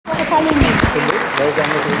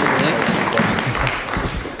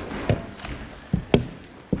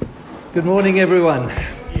Good morning, everyone.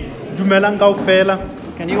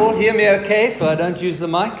 Can you all hear me okay if I don't use the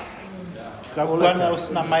mic?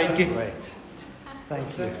 Great.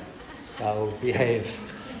 Thank you. I'll behave.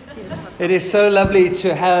 It is so lovely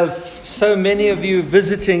to have so many of you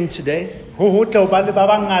visiting today.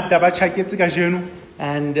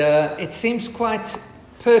 And it seems quite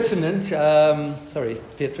pertinent. Sorry,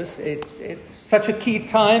 Petrose. It's such a key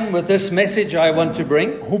time with this message I want to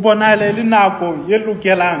bring.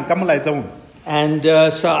 And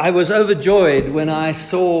so I was overjoyed when I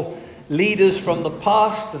saw leaders from the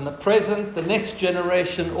past and the present, the next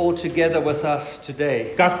generation, all together with us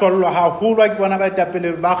today.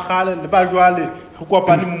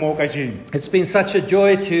 It's been such a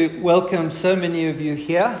joy to welcome so many of you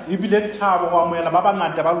here.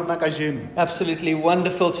 Absolutely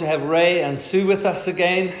wonderful to have Ray and Sue with us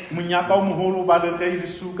again.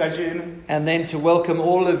 And then to welcome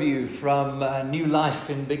all of you from New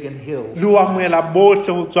Life in Biggin Hill. It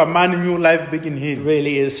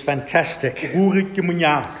really is fantastic.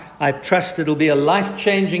 I trust it'll be a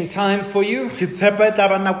life-changing time for you.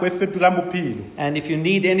 And if you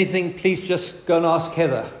need anything, please just go and ask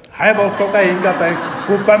Heather.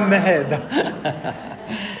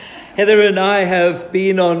 Heather and I have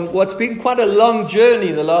been on what's been quite a long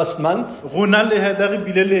journey the last month.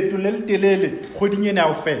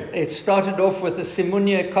 It started off with the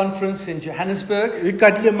Simunya conference in Johannesburg, which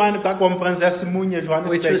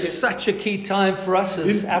was such a key time for us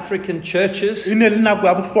as African churches, and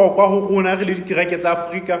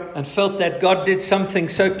felt that God did something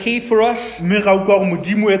so key for us. But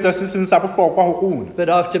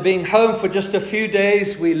after being home for just a few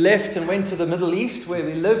days, we left and went to the Middle East, where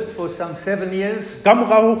we lived for some 7 years. And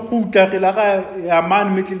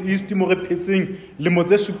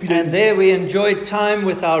there we enjoyed time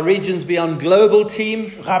with our Regions Beyond Global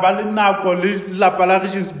team.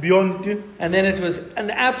 And then it was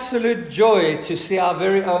an absolute joy to see our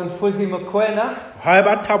very own Mokoena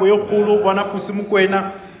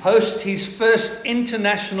host his first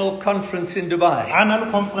international conference in Dubai.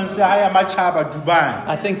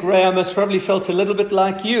 I think Ray, I must probably felt a little bit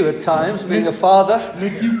like you at times, being a father.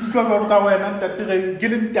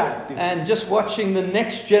 And just watching the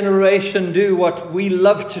next generation do what we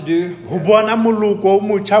love to do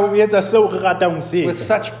with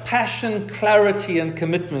such passion, clarity and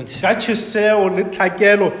commitment.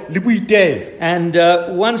 And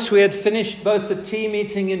once we had finished both the team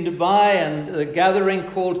meeting in Dubai and the gathering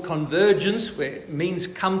called Convergence, where it means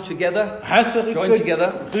come together, join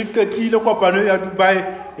together,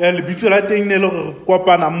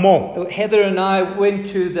 Heather and I went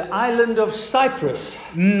to the island of Cyprus.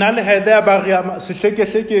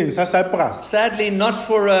 Sadly, not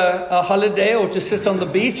for a holiday or to sit on the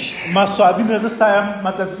beach,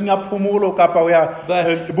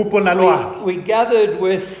 but we gathered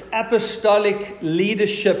with apostolic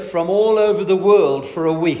leadership from all over the world for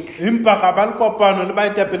a week,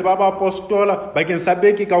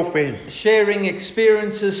 sharing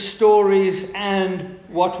experiences, stories, and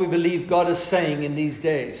what we believe God is saying in these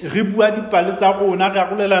days. And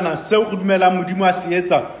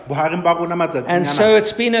so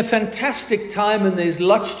it's been a fantastic time, and there's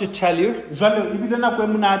lots to tell you.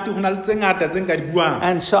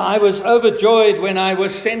 And so I was overjoyed when I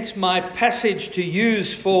was sent my passage to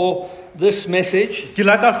use for this message.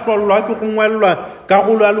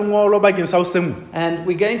 And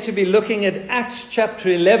we're going to be looking at Acts chapter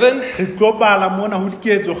 11.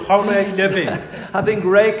 I think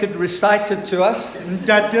Ray could recite it to us. And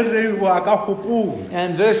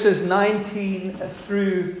verses 19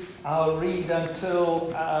 through, I'll read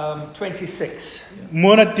until 26.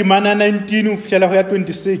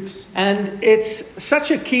 And it's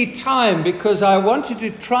such a key time because I wanted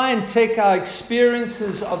to try and take our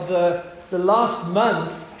experiences of the last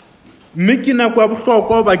month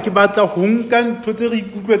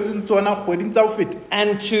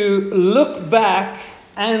and to look back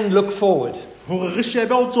and look forward. And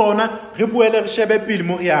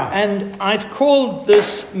I've called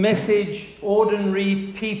this message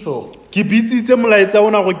Ordinary People.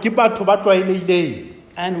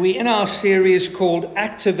 And we're in our series called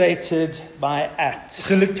Activated by Acts.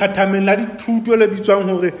 So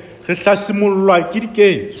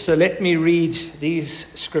let me read these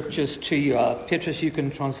scriptures to you. Petrose, you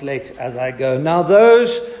can translate as I go. Now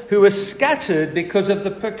those who were scattered because of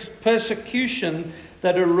the persecution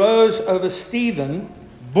that arose over Stephen,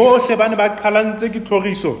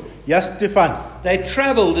 they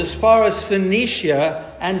traveled as far as Phoenicia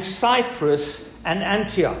and Cyprus and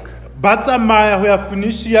Antioch. ba tsamaya ho ya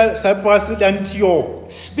Phoenicia, Cyprus le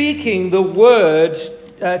Antioch. speaking the word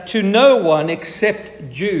to no one except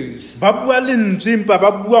Jews. Ba bua lentswe empa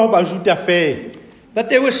ba bua ho Bajuda fela. But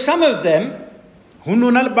there were some of them, Ho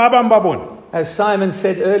nona le ba bang ba bona. as Simon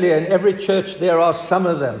said earlier, in every church there are some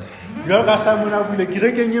of them. Jwalo ka Simon a bule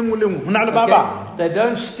kerekeng e nngwe le nngwe ho na le ba bang. Okay? They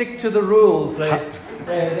don't stick to the rules.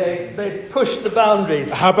 They push the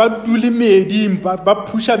boundaries. Ha ba dule meedi empa ba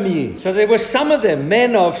phusha meedi. So there were some of them,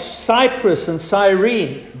 men of Cyprus and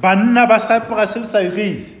Cyrene, Banna ba Cyprus le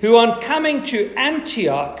Cyrene who on coming to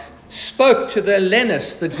Antioch spoke to the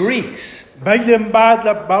Hellenes, the Greeks, ba ileng ba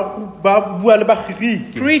tla ba bua le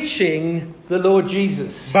Bagiriki, preaching the Lord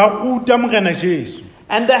Jesus. ba ruta Morena Jesu.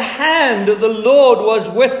 And the hand of the Lord was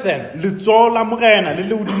with them. Letsoho la Morena le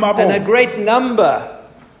le hodima And a bona. great number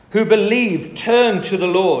who believed turned to the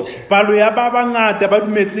Lord. Palo ya ba bangata ba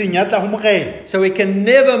dumetseng ya tla ho Morena. So we can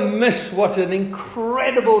never miss what an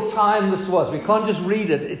incredible time this was. We can't just read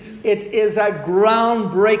it. It is a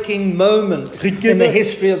groundbreaking moment in the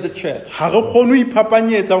history of the church. Ha re kgone ho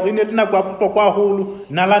iphapanyetsa hore e ne le nako ya bohlokwa haholo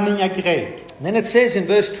nalaneng ya kereke. And then it says in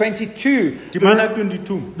verse 22, Temana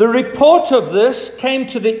 22. the report of this came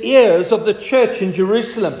to the ears of the church in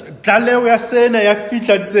Jerusalem. Tlaleo ya sena ya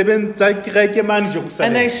fihla ditsebeng tsa kereke mane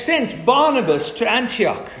And they Jerusalem. sent Barnabas to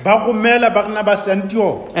Antioch. Ba romela Barnabas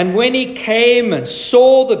Antioch. And when he came and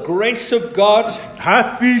saw the grace of God,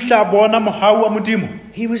 Ha fihla bona mohau wa Modimo.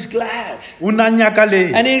 he was glad. O na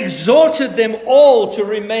nyakale. And he exhorted them all to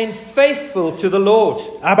remain faithful to the Lord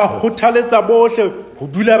A ba kgothaletsa bohle ho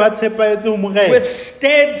dula ba tshepaetse ho Morena. with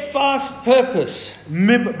steadfast purpose,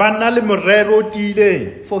 Mme ba na le morero o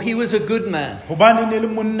tiileng. for he was a good man. Hobane ne le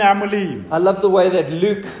monna ya molemo. I love the way that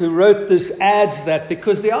Luke, who wrote this, adds that,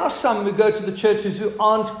 because there are some who go to the churches who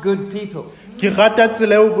aren't good people. Ke rata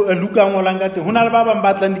tsela eo Luka a ngolang ka teng. Ho na le ba bang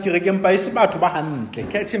ba tlang dikerekeng empa e se batho ba hantle.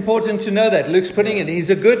 Okay, it's important to know that. Luke's putting it, he's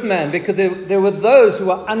a good man, because there were those who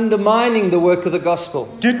were undermining the work of the gospel.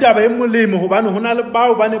 Ke taba e molemo hobane ho na le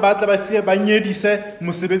bao ba ne ba tla ba file ba nyedise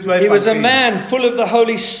mosebetsi wa He was a evangeli. man full of the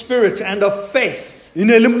Holy Spirit and of faith. E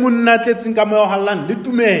ne le monna a tletseng ka moya o hallang le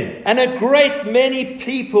tumelo. And a great many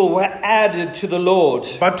people were added to the Lord.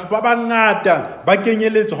 Batho ba bangata ba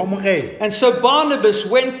kenyeletswa ho Morena. And so Barnabas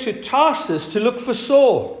went to Tarsus to look for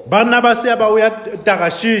Saul. Barnabas ya ba o ya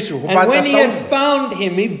Tarashish ho And when batla he had Saul. found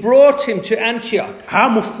him, he brought him to Antioch. Ha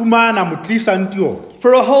mo fumana mo tlisa Antioch.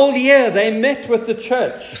 For a whole year, they met with the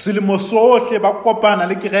church. Selemo sohle ba kopana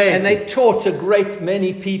le And kereke. they taught a great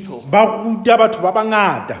many people. Ba ruta batho ba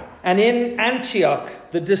bangata. And in Antioch,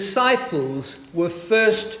 the disciples were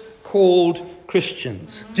first called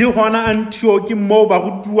Christians. Ke hona Antioch mo ba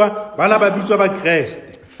rutuwa ba la ba bitswa ba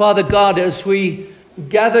Kreste. Father God, as we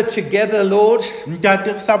gather together, Lord,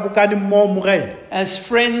 Ntate re sa bokane mo Morena. as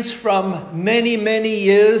friends from many, many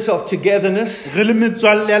years of togetherness, Re le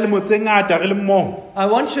metswalle ya lemo tse ngata re le mo. I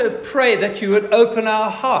want to pray that you would open our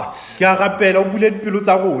hearts, Ke a rapela o bule dipelo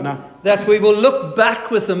tsa rona that we will look back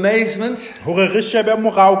with amazement, hore re shebe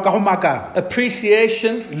morao ka ho makala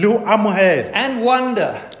appreciation, le ho amohela and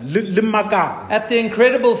wonder le makala. at the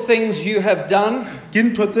incredible things you have done. Ke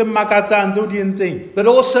ntho tse makatsang tseo di entseng. But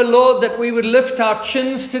also, Lord, that we would lift our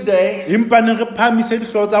chins today, Empa ne re phamise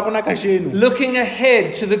dihlooho tsa rona kasheno. looking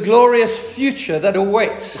ahead to the glorious future that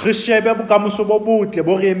awaits Re shebe bokamoso bo botle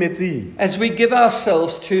bo re emetseng. as we give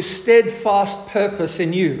ourselves to steadfast purpose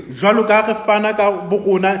in you. Jwalo ka re fana ka bo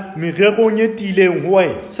rona mererong e tiileng ho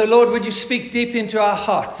wena. So, Lord, would you speak deep into our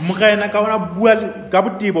hearts, Morena ka ona bua ka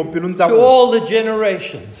botebo pelong tsa to rona. all the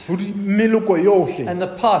generations, Ho meloko yohle and the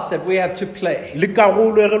part that we have to play le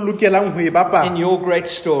karolo e re lokelang ho e in bapala. your great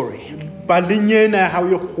story. Paleng ena ya hao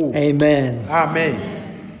e kgolo. Amen. Amen.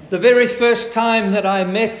 The very first time that I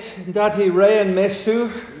met Ndati Ray and Mesu,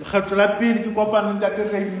 Kgetlo la pele ke kopane le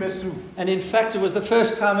Ntate Ray Mesu. and in fact it was the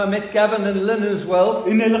first time I met Gavin and Lynn as well,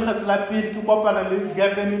 E ne le kgetlo la pele ke kopana le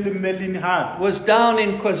Gavin le Melin hape. was down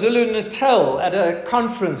in KwaZulu-Natal at a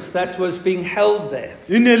conference that was being held there.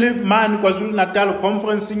 E ne le mane KwaZulu-Natal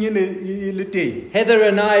conferenceng e ne e le teng. Heather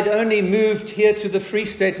and I had only moved here to the Free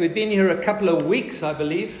State. We'd been here a couple of weeks, I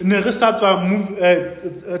believe. Ne re sa tswa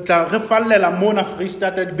tla re fallela mona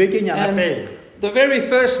Freestata dibekenyana And fela. the very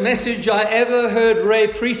first message I ever heard Ray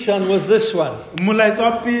preach on was this one. Molaetsa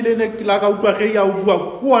wa pele ne ke la ka utlwa ge ya o bua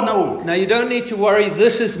ke ona o. Now you don't need to worry,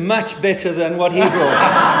 this is much better than what he brought.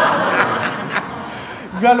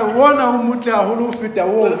 Jwale wona o motle haholo ho feta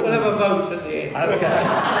o. We'll have a vote at the end. Okay.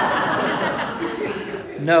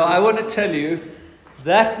 No, I want to tell you,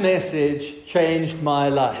 that message changed my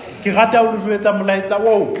life. Ke rata ho le jwetsa molaetsa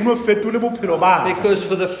o no fetole bophelo ba. Because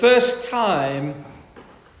for the first time,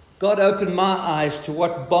 God opened my eyes to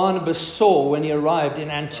what Barnabas saw when he arrived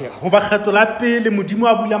in Antioch. Ho ba kgetlo la pele modimo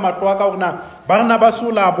a bula mahlo a ka hore na Barnabas o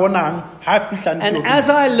la bonang ha fihla And Antioch. as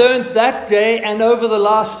I learned that day and over the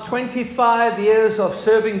last 25 years of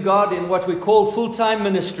serving God in what we call full-time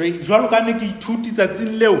ministry, Jwalo ka ne ke ithuti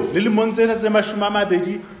tsatsing leo le lemong tsena tse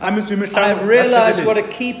 25 a metso e mehlano I've realized what a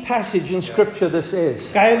key passage in Scripture this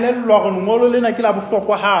is. ka elellwa gore ngolo lena ke la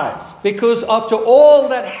bohlokwa hae. Because after all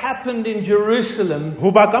that happened in Jerusalem, Ho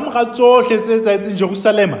ba ka mora tsohle tse etsahetseng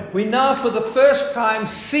Jerusalema, we now for the first time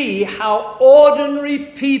see how ordinary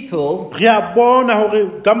people re a bona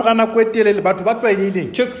hore ka mora nako e telele batho ba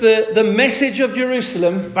tlwaelehileng took the message of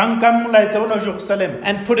Jerusalem ba nka molaetsa ona wa Jerusalema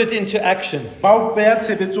and put it into action. ba o beha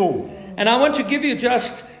tshebetsong. And I want to give you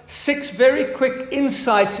just 6 very quick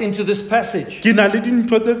insights into this passage. Ke na le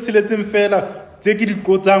dintho tse tsheletseng fela tse ke di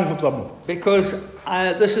qotsang ho tswa moo. Because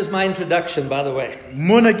this is my introduction, by the way.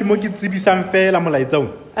 Mona ke mo ke tsebisang fela molaetsa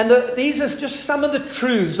ona. And these are just some of the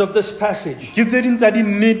truths of this passage. Ke tse ding tsa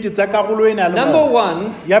dinnete tsa karolo ena ya Number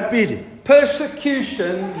lengolo. 1, Ya pele,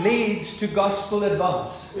 persecution leads to gospel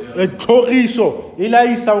advance. tlhoriso e la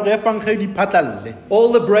isa hore efangge di phatlalle.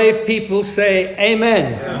 All the brave people say,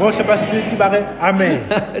 Amen. Bohle ba sebete ba re amen.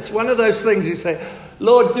 It's one of those things you say,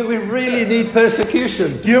 Lord, do we really need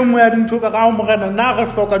persecution? Ke e nngwe ya dintho ka ga ho morena na re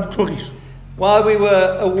hloka ditlhoriso. While we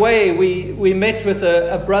were away, we met with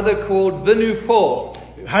a brother called Vinu Paul.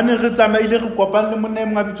 Ha ne re tsamaile re kopane le monna e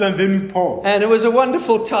mong a bitswang Venu Paul. And it was a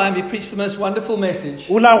wonderful time. He preached the most wonderful message.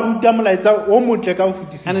 O la ruta molaetsa o motle ka ho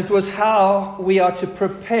And it fetisisa. was how we are to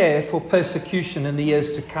prepare for persecution in the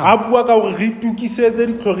years to A come. bua ka hore re itukisetse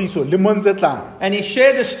ditlhoriso lemong tse tlang. And he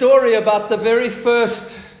shared a story about the very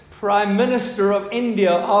first Prime Minister of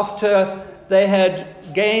India after they had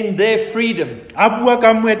gained their freedom. A bua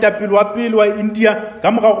ka moetapele wa pele wa India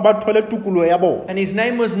ka mora hore ba thole tokoloho ya bona. And his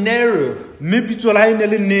name was Nehru. Mme bitso la hae ne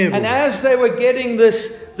le And Nehru. as they were getting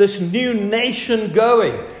this new nation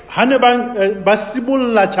going, Ha ne ba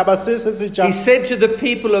sibolla tjhaba se he setjha. said to the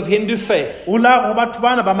people of Hindu faith, O la go batho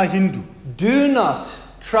bana ba mahindu. do not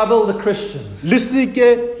trouble the Christians. Le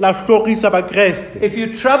seke la hlorisa ba Kreste. If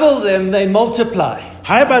you trouble them, they multiply.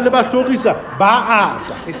 Haeba le ba hlorisa ba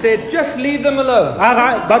ata. He said, just leave them alone.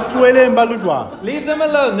 Ara ba tloeleng ba le jwang. Leave them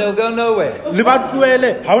alone, they'll go nowhere. Le ba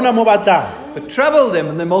tloele ha ona mo ba tlang. But trouble them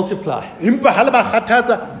and they multiply. Empa ha le ba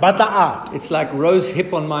kgathatsa ba tla ata. It's like rose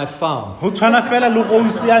hip on my farm. Ho tshwana fela le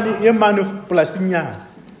rousiane e mane polasing ya.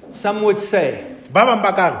 Some would say Ba bang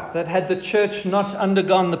ba ka re, that had the church not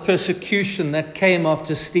undergone the persecution that came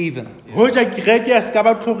after Stephen, hoja kereke ya ska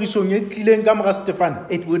ba tlhorisong e tlileng ka mora Stefane.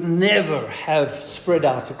 it would never have spread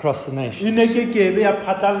out across the nation. E ne ke be ya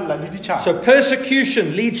phatlalla le ditjhaba. So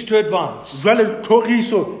persecution leads to advance. Jwale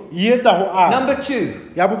tlhoriso e etsa ho ata. Number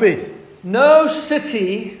 2, Ya bobedi, no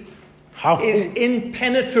city ha is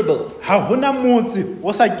impenetrable. hona motse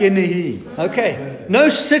o sa keneheng. Okay, no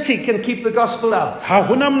city can keep the gospel out. Ha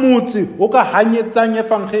hona motse o ka hanyetsang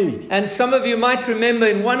evangeli. And some of you might remember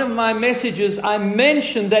in one of my messages, I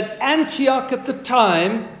mentioned that Antioch at the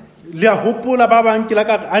time Le a hopola ba bang ke la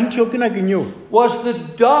ka re Antioch na ke eo. was the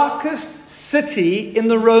darkest city in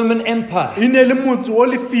the Roman Empire. E ne le motse o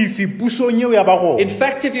lefifi pusong eo ya ba rona. In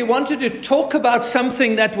fact, if you wanted to talk about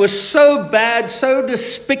something that was so bad, so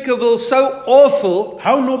despicable, so awful,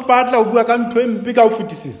 Ha o no batla o bua ka ntho e mpe ka ho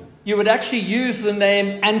fetisisa. you would actually use the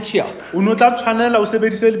name Antioch. O no tla tshwanela o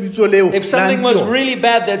sebedise lebitso leo. If la something was Antioch. really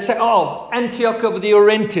bad, they'd say, oh, Antioch of the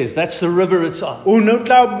Orontes, that's the river it's on. O no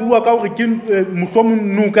tla bua ka hore ke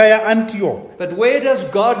mohlomong noka ya Antioch. But where does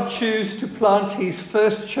God choose to plant his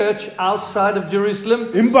first church outside of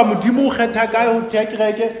Jerusalem? Empa modimo o kgetha kae ho thea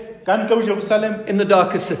kereke ka ntle ho Jerusalem? In the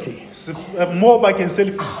darkest city. Mo bakeng se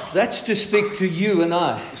lefifi. That's to speak to you and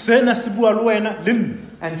I Sena se bua le wena le nna.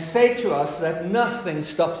 and say to us that nothing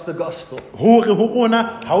stops the gospel. Hore ho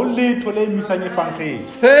rona ha o letho le emisang evangeli.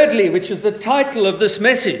 Thirdly, which is the title of this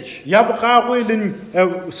message, Ya boraro e leng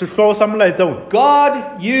sehloho sa molaetsa ona.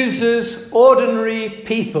 God uses ordinary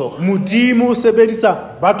people. Modimo o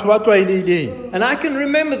sebedisa batho ba tlwaelehileng. And I can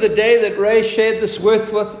remember the day that Ray shared this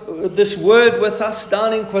word with us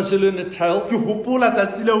down in KwaZulu-Natal, Ke hopola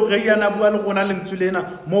tsatsi leo re yana bua le rona lentswe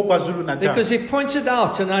lena mo KwaZulu-Natal. because he pointed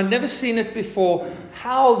out, and I'd never seen it before,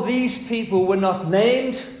 how these people were not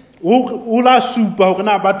named. O la supa hore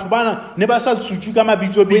na batho bana ne ba sa tsutsu ka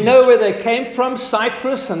mabitso We know bitso. where they came from,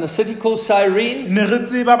 Cyprus and a city called Cyrene. Ne re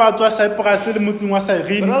tseba ba tswa Cyprus le motseng wa But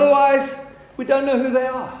Cyrene. otherwise, we don't know who they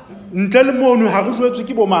are. ntle le mono ha re jwetswe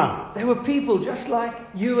ke bo mang. They were people just like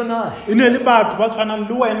you and I, E ne le batho ba tshwanang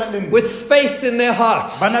le wena le nna. with faith in their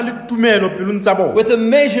hearts, Ba na le tumelo pelong tsa bona. with a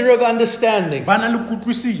measure of understanding. Ba na le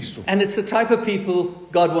kutlwisiso. And it's the type of people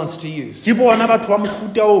God wants to use. Ke bona batho ba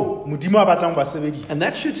mofuta o Modimo a batlang ba sebedisa. And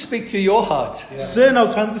that should speak to your heart. Sena o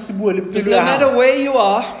tshwantse se bue le Because pelo no ya matter hao. where you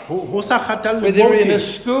are, Ho sa kgathalle whether you're in a mo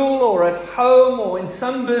school or at home or in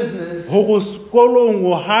some business, ho go sekolong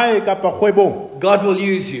o hae kapa kgwebong, God will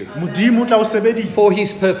use you Modimo o tla o sebedisa for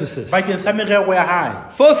His purposes. bakeng sa merero ya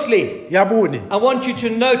hae. Fourthly, Ya bone, I want you to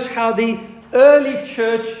note how the early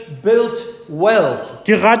church built well.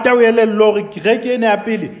 ke rata o elelle hore kereke ena ya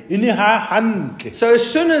pele e ne ha hantle. So as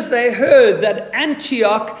soon as they heard that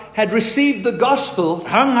Antioch had received the gospel,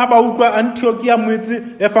 Hang ha ba utlwa Antioch ya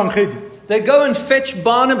moetse evangeli, they go and fetch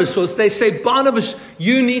Barnabas, or they say, Barnabas,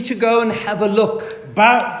 you need to go and have a look.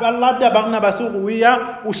 ba lata Barnabas hore o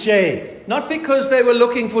ya o shebe. Not because they were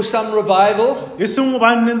looking for some revival. E seng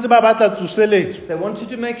hobane ntse ba batla tsoseletso, They wanted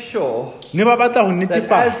to make sure ne ba batla ho that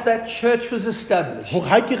netefatsa as that church was established, hore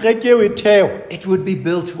ha kereke eo e theo it would be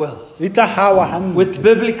built well e tla hawa hantle with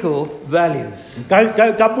biblical values.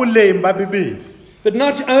 ka boleng ba Bebele. But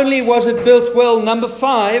not only was it built well, number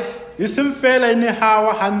 5, E seng fela e ne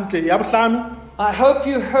hawa hantle. Ya bohlano, I hope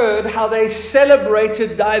you heard how they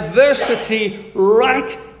celebrated diversity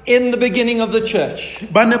right in the beginning of the church.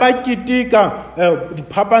 ba ne ba keteka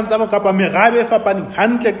diphapang tsa kapa merabe e fapaneng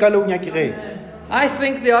hantle qalong ya kereke. I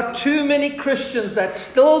think there are too many Christians that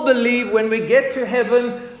still believe when we get to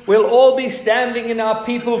heaven, we'll all be standing in our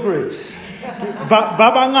people groups. Ba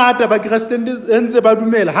bangata ba Kristen ntse ba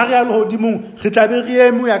dumela ha re ya lehodimong re tla be re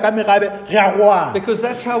emo ya ka merabe re a roana. Because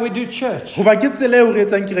that's how we do church. Hoba ke tsela eo re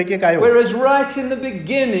etsang kereke ka yona. Whereas right in the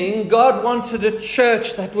beginning, God wanted a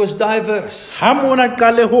church that was diverse. Ha mona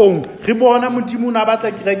qalehong re bona Modimo o na batla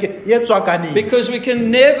kereke e tswakaneng. Because we can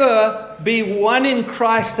never be one in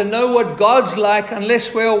Christ and know what God's like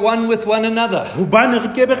unless we are one with one another. Hobane re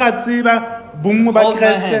kebe ra tseba bonngwe ba Hold my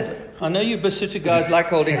Kriste. hand. I know you Basuto guys like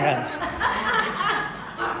holding hands.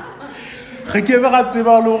 Re kebe ra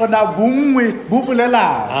tseba le hore na bonngwe bo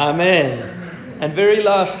bolelang. Amen. And very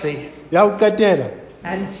lastly, Ya o qetela.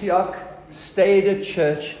 Antioch stayed a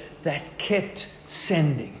church that kept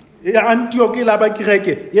sending. E Antioch e la ba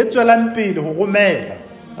kereke e tswelang pele ho romela.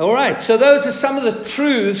 All right, so those are some of the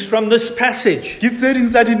truths from this passage. Ke tse ding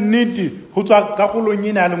tsa dinnete ho tswa karolong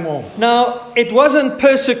ena ya lengolo. Now, it wasn't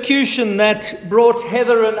persecution that brought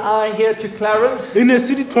Heather and I here to Clarence. E ne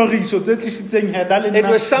se ditlhoriso tse tlisitseng Heather le nna It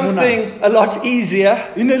was mona. something a lot easier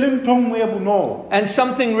E ne le ntho nngwe e bonolo. and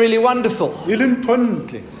something really wonderful. E le ntho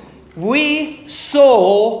ntle. We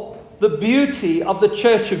saw the beauty of the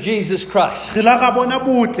Church of Jesus Christ. Re la ra bona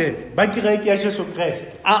botle ba kereke ya Jesu Kriste.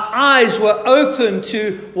 Our eyes were open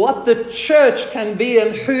to what the church can be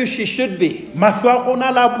and who she should be. Mahlo a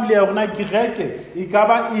rona la buleha hore na kereke e ka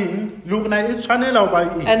ba eng le hore na e tshwanela ho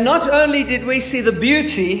ba eng. And not only did we see the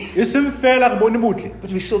beauty, E seng fela re bone botle, but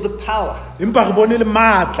we saw the power empa re bone le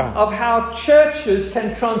matla of how churches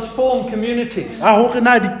can transform communities. a hore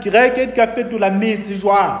na dikereke di ka fetola metse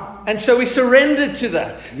jwang. And so we surrendered to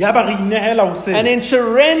that. Ya ba re inehela ho se. And in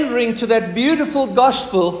surrendering to that beautiful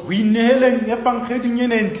gospel, Ho ineheleng evangelieng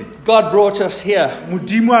ena e ntle, God brought us here.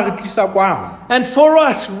 Modimo a re tlisa kwano. And for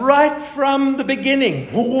us, right from the beginning,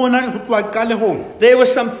 Ho rona ho tloha qalehong, there were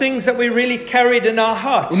some things that we really carried in our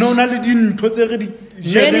hearts. o ne o na le dintho tse re di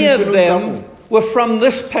Many jereng of pelong tsa them rona. were from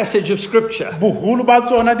this passage of Scripture, Boholo ba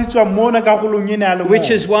tsona di tswa mona karolong ena ya lengolo. which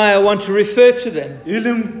is why I want to refer to them. E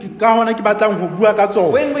leng ka hona ke batlang ho bua ka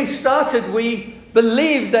tsona. When we started, we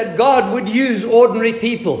believed that God would use ordinary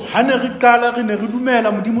people. Ha ne re qala re ne re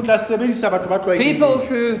dumela Modimo o tla sebedisa batho ba People tlwaelehileng.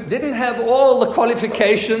 who didn't have all the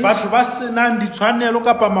qualifications, Batho ba senang ditshwanelo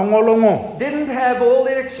kapa mangolongo, didn't have all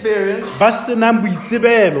the experience, ba senang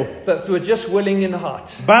boitsebelo, but were just willing in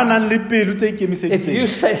heart. ba nang le pelo tse If you ikemiseditseng.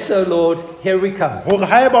 say so, Lord, here we come. Hore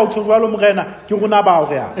haeba o tjho jwalo morena, ke rona ba o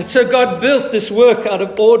re a. And so God built this work out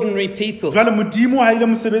of ordinary people. Jwale Modimo ha ile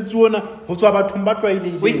mosebetsi ona ho tswa bathong ba We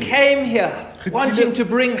tlwaelehileng. came here wanting to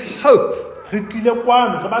bring hope Re tlile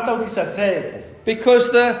kwano, re batla ho tlisa tshepo.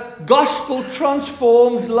 because the gospel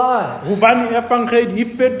transforms lives. Hobane evangeli e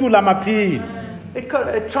fetola maphelo.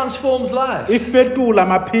 It transforms lives. E fetola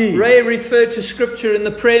maphelo. Ray referred to scripture in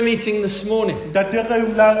the prayer meeting this morning. Ntate re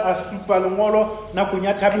ula a supa lengolo nakong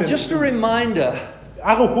ya And just a thapelo. reminder,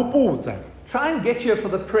 A re hopotsa. try and get here for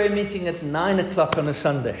the prayer meeting at 9 o'clock on a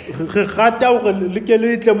Sunday. Re rata hore le ke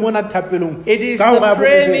le tle mona thapelong. It is Ka hora the ya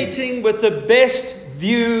prayer borobong. meeting with the best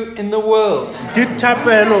view in the world. Ke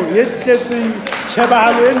thapelo e tletseng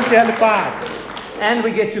tshebahalo e ntle ya lefatshe. And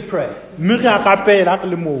we get to pray. Mme re a rapela re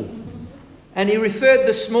le moo. And he referred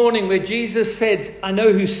this morning where Jesus said, I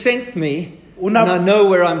know who sent me, and I know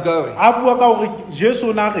where I'm going.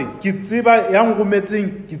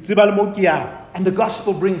 And the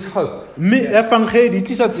gospel brings hope. You can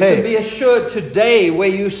be assured today where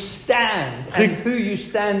you stand and who you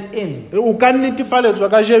stand in.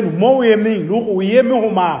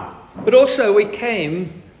 But also we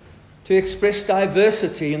came to express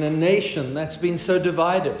diversity in a nation that's been so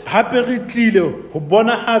divided.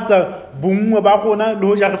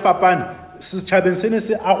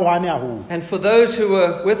 And for those who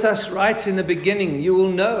were with us right in the beginning, you will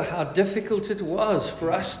know how difficult it was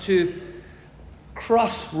for us to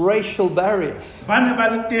cross racial barriers. Can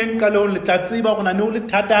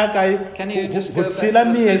you just go back to the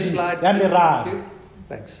first slide? Thank you.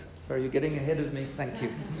 Thanks. Sorry, you're getting ahead of me. Thank you.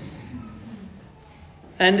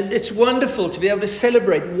 And it's wonderful to be able to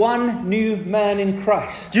celebrate one new man in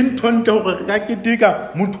Christ. But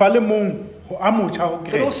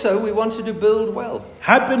also we wanted to build well.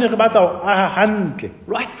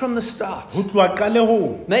 Right from the start.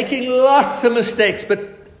 Making lots of mistakes, but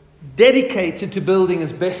dedicated to building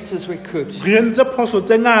as best as we could. And to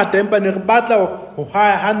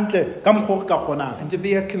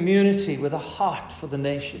be a community with a heart for the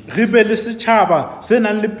nation.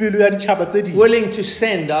 Willing to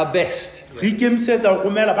send our best. And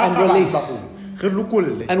release.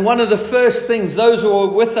 And one of the first things, those who are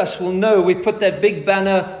with us will know, we put that big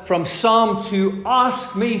banner from Psalm 2,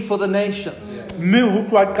 ask me for the nations.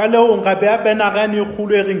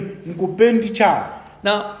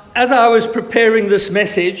 Now, as I was preparing this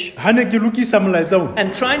message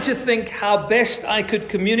and trying to think how best I could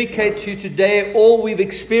communicate to you today all we've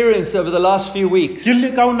experienced over the last few weeks,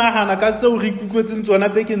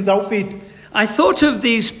 I thought of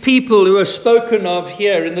these people who are spoken of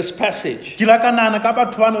here in this passage.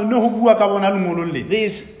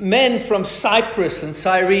 These men from Cyprus and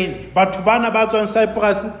Cyrene.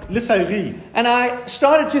 And I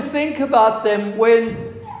started to think about them when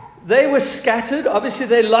they were scattered. Obviously,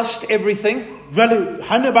 they lost everything. They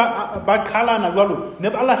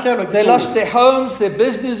lost their homes, their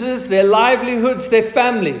businesses, their livelihoods, their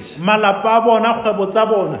families.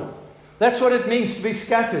 That's what it means to be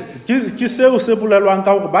scattered. It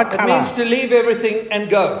means to leave everything and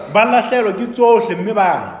go.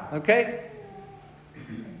 Okay?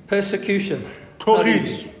 Persecution. Not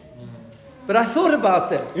easy. But I thought about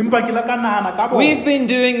them. We've been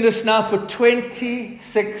doing this now for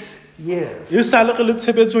 26 years.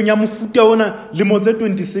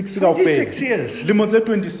 26 years.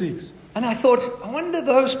 And I thought, I wonder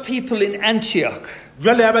those people in Antioch,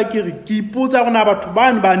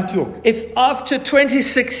 if after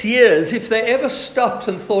 26 years, if they ever stopped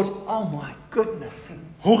and thought, oh my goodness,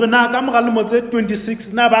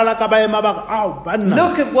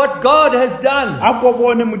 look at what God has done.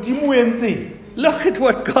 Look at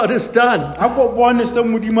what God has done.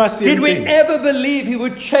 Did we ever believe He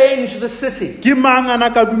would change the city?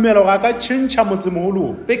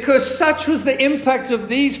 Because such was the impact of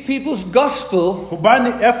these people's gospel. Well,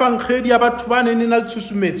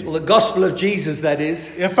 the gospel of Jesus, that is.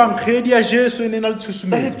 That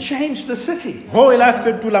it changed the city.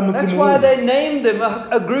 That's why they named them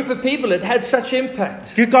a group of people that had such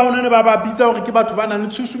impact. I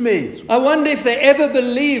wonder if they ever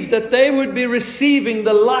believed that they would be receiving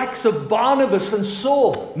the likes of Barnabas and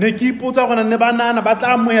Saul.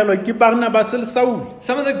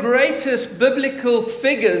 Some of the greatest biblical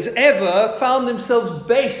figures ever found themselves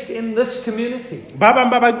based in this community.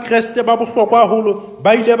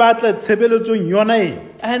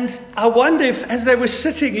 And I wonder if, as they were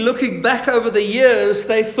sitting looking back over the years,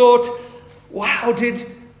 they thought, wow, did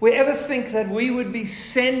we ever think that we would be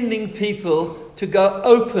sending people to go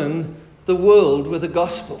open the world with the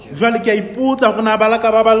gospel?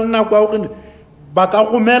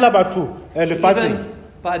 Even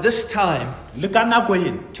by this time,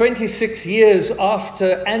 26 years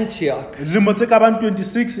after Antioch, the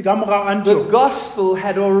gospel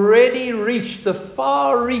had already reached the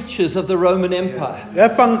far reaches of the Roman Empire.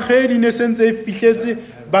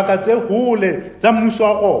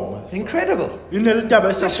 Incredible.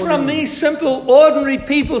 Just from these simple, ordinary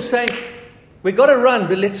people saying, we got to run,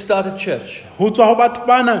 but let's start a church.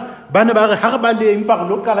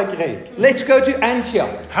 Let's go to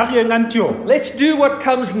Antioch. Let's do what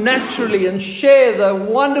comes naturally and share the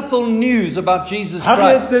wonderful news about Jesus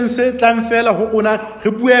Christ.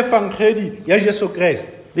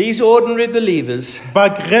 These ordinary believers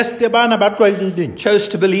chose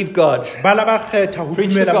to believe God,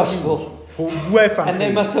 preach the gospel, and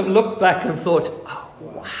they must have looked back and thought, oh,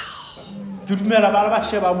 wow.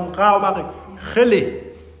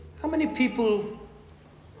 How many people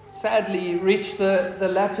sadly reach the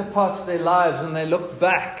latter parts of their lives and they look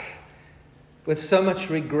back with so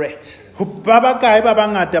much regret?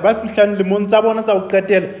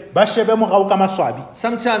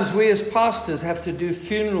 Sometimes we as pastors have to do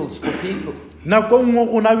funerals for people. And you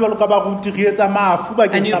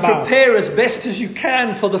prepare as best as you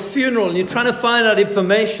can for the funeral and you're trying to find out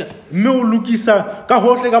information. And you get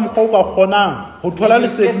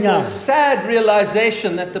the sad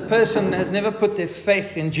realization that the person has never put their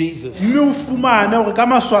faith in Jesus. And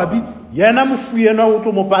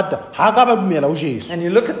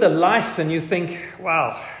you look at the life and you think,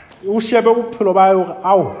 wow, we've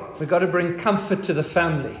got to bring comfort to the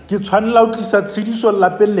family. But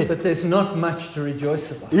there's not much to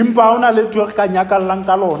rejoice about. It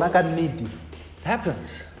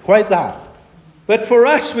happens. But for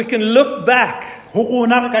us, we can look back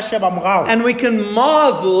and we can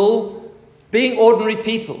marvel being ordinary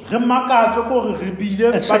people. And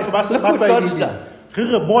say, look what God's done.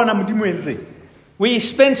 We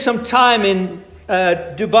spent some time in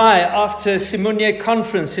Dubai after Simunye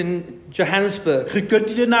conference in Johannesburg. Could I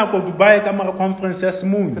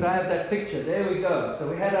have that picture? There we go. So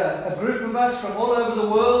we had a group of us from all over the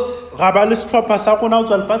world.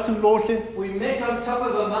 We met on top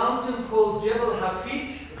of a mountain called Jebel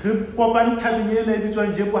Hafid,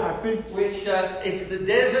 which it's the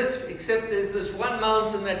desert, except there's this one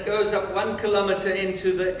mountain that goes up 1 kilometer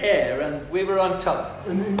into the air, and we were on top.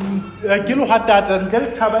 And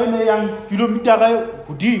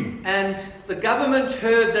the government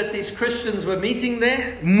heard that these Christians were meeting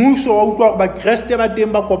there, and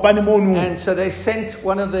so they sent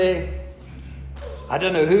one of their, I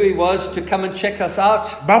don't know who he was, to come and check us out.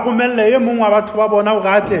 The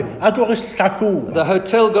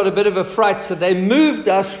hotel got a bit of a fright, so they moved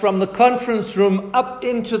us from the conference room up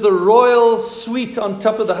into the royal suite on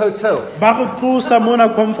top of the hotel.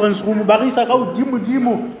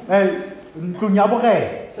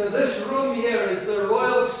 So this room here is the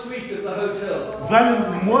royal suite of the hotel.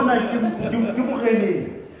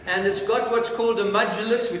 And it's got what's called a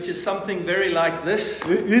majlis, which is something very like this.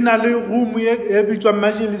 And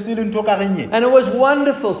it was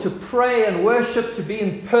wonderful to pray and worship, to be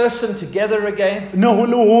in person together again.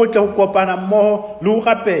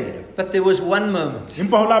 But there was one moment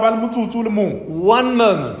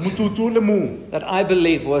that I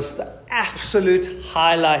believe was the absolute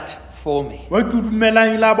highlight for me. We had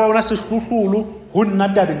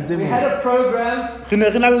a program,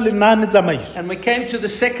 and we came to the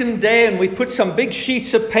second day, and we put some big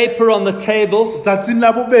sheets of paper on the table. And because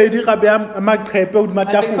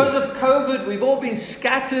of COVID, we've all been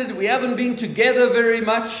scattered. We haven't been together very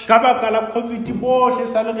much. And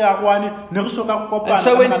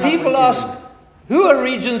so when people ask, who are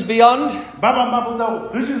regions beyond?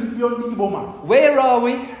 Where are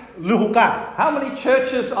we? How many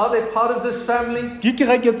churches are there part of this family?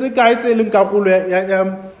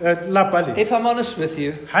 If I'm honest with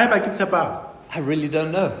you, I really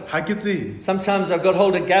don't know. Sometimes I got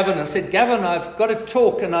hold of Gavin. I said, Gavin, I've got to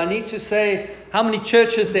talk and I need to say how many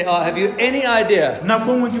churches there are. Have you any idea? And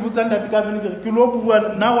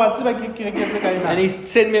he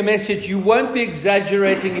sent me a message. You won't be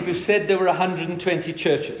exaggerating if you said there were 120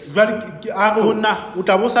 churches.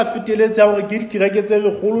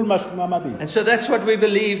 And so that's what we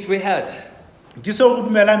believed we had. And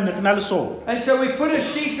so we put a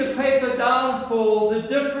sheet of paper down for the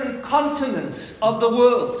different continents of the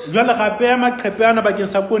world.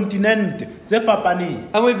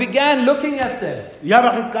 And we began looking at them. Can I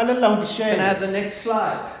have the next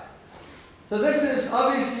slide? So this is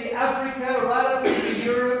obviously Africa, right up into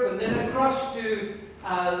Europe, and then across to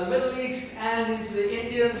the Middle East and into the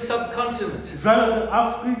Indian subcontinent.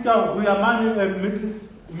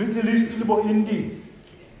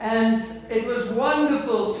 And it was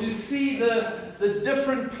wonderful to see the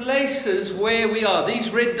different places where we are. These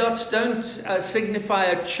red dots don't signify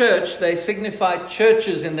a church, they signify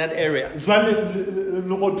churches in that area.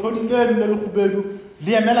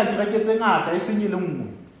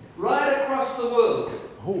 Right across the world.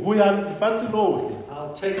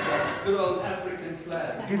 I'll take that good old African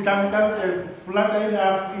flag.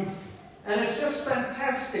 And it's just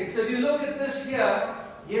fantastic. So if you look at this here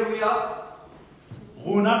we are.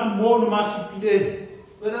 But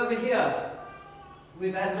over here,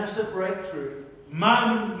 we've had massive breakthrough. The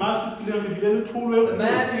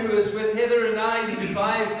man who was with Heather and I in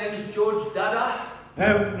Dubai, his name is George Dada.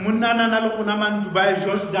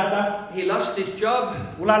 He lost his job.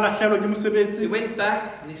 O la lahlehelwa ke He mosebetsi went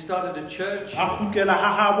back and he started a church a kgutlela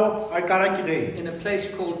ha habo a qala kereke in a place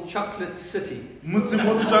called Chocolate City. motseng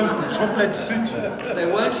mo bitswang Chocolate City. They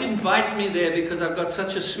won't invite me there because I've got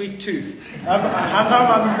such a sweet tooth. Ha ka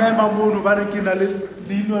ba mmema mono ba re ke na le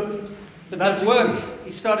leino But that work,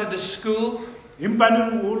 he started a school.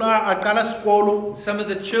 Impaneng o la a qala sekolo. Some of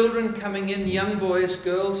the children coming in, young boys,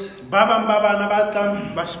 girls, Ba bang ba bana ba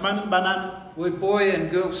tlang bashemane banana were boy and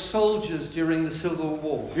girl soldiers during the Civil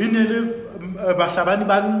War. e ne le bahlabani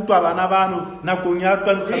ba ntwa bana bano nakong ya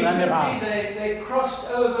twantsha ya Recently, merao. they crossed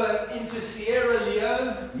over into Sierra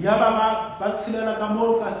Leone, Ya ba tshelela ka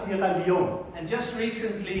mo ka Sierra Leone. and just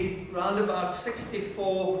recently, round about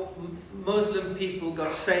 64 Muslim people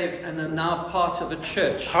got saved and are now part of a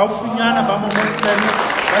church. Haufinyana ba mo Muslim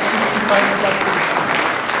ba 65 ba Christian.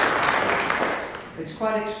 It's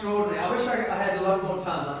quite extraordinary. I wish I had a lot more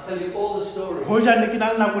time. I'll tell you all the stories. Hoja ne ke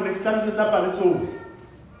na le nako ne ke tla le tsa paletso.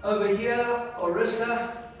 Over here,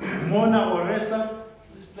 Orissa, Mona Oresa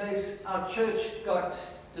this place, our church got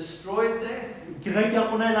destroyed there. kereke ya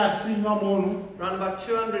rona e la senywa mono. Around about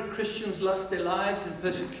 200 Christians lost their lives in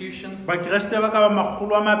persecution. Bakreste ba ka ba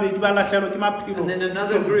makgolo a mabedi ba lahlehelwa ke maphelo. And then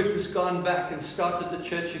another group has gone back and started the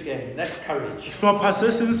church again. That's courage. Hlopha se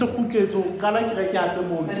seng se kgutletse ho qala kereke ya te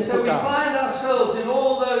mono. And so we find ourselves in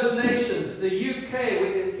all those nations, the UK,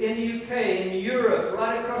 in Europe,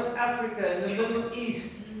 right across Africa, in the Middle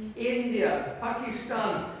East, India,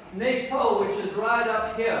 Pakistan, Nepal, which is right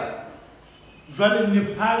up here. Jwale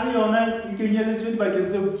Nepal yona e kenyeletswe dibakeng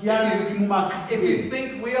tseo ke ya modimo If you masupileng.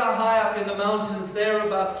 think we are high up in the mountains, they're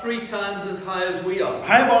about 3 times as high as we are.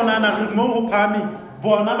 Ha e ba o nahana re mo ho phahame,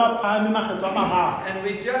 bona ba phahame makgetlo a mararo. And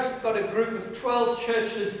we just got a group of 12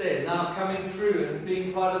 churches there now coming through and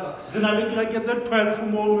being part of us. Re na le kereke tse 12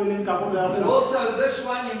 moo e leng karolo ya But rona. also this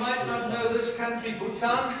one, you might not know this country,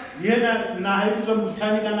 Bhutan. Yena naha e bitswang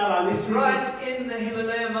Bhutan ka naba It's le right in the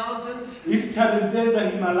Himalaya mountains, e dithabeng tse tsa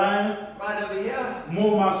Himalaya right over here.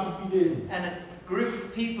 moo masupileng. And a group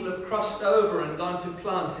of people have crossed over and gone to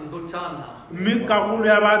plant in Bhutan now. Mme karolo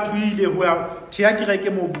ya batho e ile ho ya thea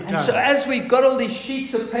kereke moo And so Bhutan. as we got all these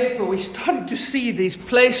sheets of paper, we started to see these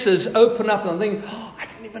places open up and think, oh, I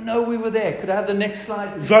didn't even know we were there. Could I have the next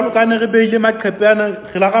slide? Jwalo ka ne re beile maqhepe ana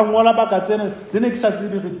re la ra ngola baka tsena tse ne ke sa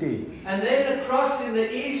tsebe re teng. And then across in the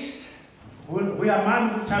east, Ho ya mane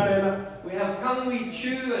Bothabela, we have Kang Wee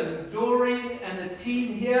Chu and Doreen and the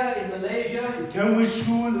team here in Malaysia. Kenwe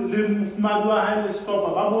Shul le mofumadi wa hae le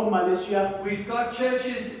Stopper ba mo Malaysia. We've got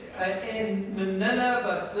churches in Manila,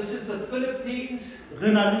 but this is the Philippines.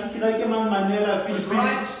 Re na le kereke man Manila, Right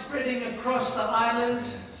Philippines. spreading across the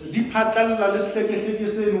islands. Di phatlalla le sehlekehleke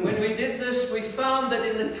seno. When we did this, we found that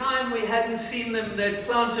in the time we hadn't seen them, they'd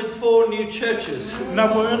planted 4 new churches.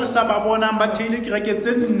 Nako e re sa ba bonang ba theile kereke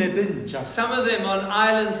tse nne tse ntjha. Some of them on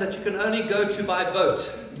islands that you can only go to by boat.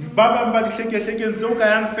 Ba bang ba dihlekehlekeng tseo ka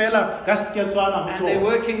yang fela ka seketswana ho And they're tsona.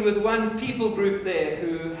 working with one people group there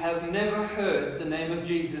who have never heard the name of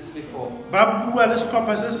Jesus before. Ba bua le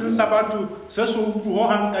sehlopha se seng sa batho se so utlwe ho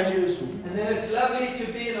hang ka Jesu. And then it's lovely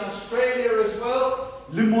to be in Australia as well.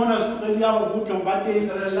 Le mona Australia ho tle ba We've teng.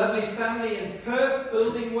 got a lovely family in Perth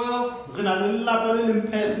building well. Re na le lelapa le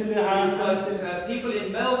leng Perth le hae We've ka got teng. people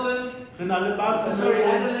in Melbourne, Re na le batho sorry,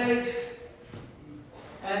 le Adelaide,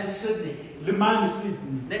 and Sydney. le mane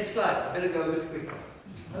Sydney. Next slide. I better go a bit quicker.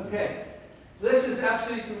 Okay. This is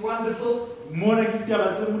absolutely wonderful. Mona ke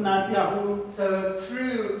taba tse monate haholo. So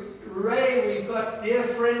through Ray, we've got dear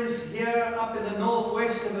friends here up in the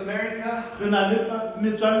northwest of America. Re na le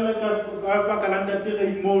metswalle ka baka la ntate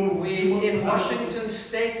Ray mono. We're in Washington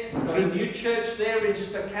State. We've got a new church there in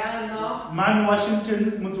Spokane now. Man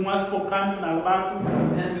Washington motseng wa Spokane re na le batho.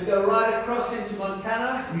 And we go right across into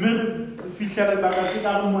Montana. Mme re fihlela dibaka tse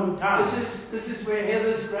ka re Montana. This is where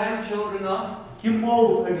Heather's grandchildren are. Ke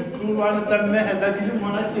moo ditloholwana tsa mme Heather di le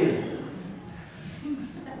mona teng.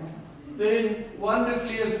 Then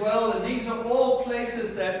wonderfully as well, and these are all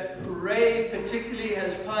places that Ray particularly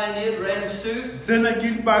has pioneered, Ray and Sue. Tsena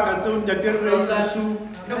ke dibaka tseo ntate Ray Well le done. Sue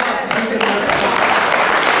Come on.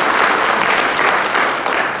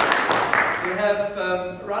 We have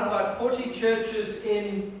around about 40 churches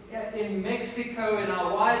in Mexico in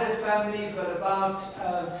our wider family, but about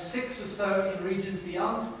 6 or so in regions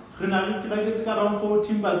beyond. re na le kereke tse ka bang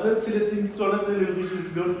 14 ba tse tsheletseng ke tsona tse leng regions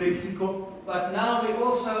beyond Mexico. But now we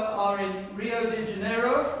also are in Rio de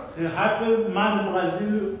Janeiro, Re hape mane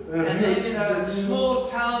Brazil. and then in a small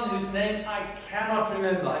town whose name I cannot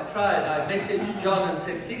remember. I tried. I messaged John and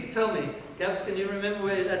said, please tell me. Gavs, can you remember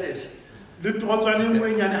where that is? Le trotswane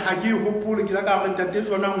ngwenyane ha ke hopole ke la ka re ntate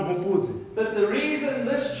jona ngopotse. But the reason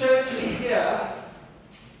this church is here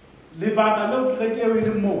Le baka le ke ke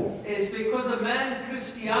le mo. is because a man,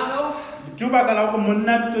 Cristiano, Ke baka la go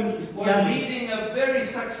monna bitong was Christian. leading a very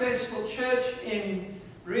successful church in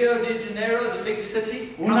Rio de Janeiro, the big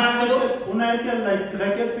city. Comfortable. Una like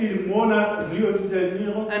reke pele mona Rio de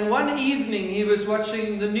Janeiro. And one evening he was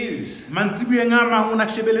watching the news. Mantsibuye nga mang una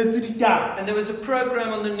shebeletse ditaba. And there was a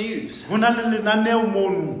program on the news. Hona le lenaneo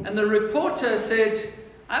mono. And the reporter said,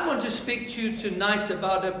 I want to speak to you tonight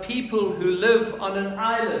about a people who live on an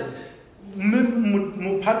island.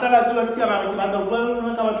 Mophatlalatsi wa ditaba ke batla go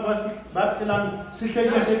bua ka batho ba phelang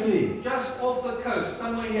sehlekefekeng. Just off the coast,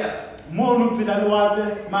 somewhere here. Mono phela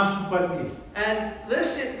lewatle masupanteng. And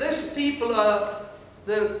this people are,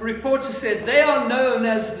 the reporter said, they are known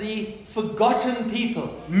as the forgotten people.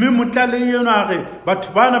 Mme motlale eno a re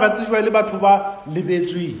batho bana ba tsejwa le batho ba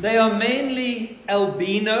lebetsweng. They are mainly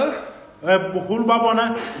albino, Bogolo ba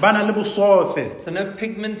bona ba na le bosofe. so no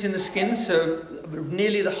pigment in the skin, so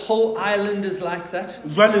nearly the whole island is like that.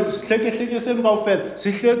 Jwale sehlekefeke seno kaofela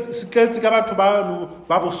se tletse ka batho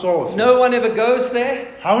ba bosofe. No one ever goes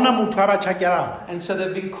there, Ha ona motho a ba tjhakelang. and so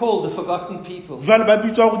they've been called the forgotten people. Jwale ba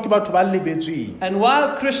bitswa gore ke batho ba lebetsweng. And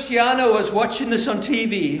while Cristiano was watching this on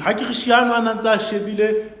TV, Ha ke Cristiano a ntse a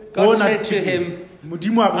shebile God bona said to TV, him,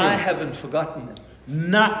 Modimo a I re haven't forgotten them.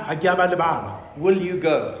 nna ha ke a ba lebala. Will you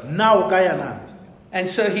go? Nna o ka ya na. And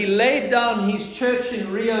so he laid down his church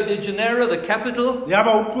in Rio de Janeiro, the capital, Ya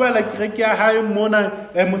ba o tloela kereke ya hae mona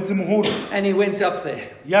motsemoholo. and he went up there.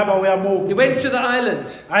 Ya ba o ya moo. He went to the island.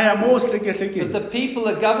 A ya moo But sehlekefekeng. the people,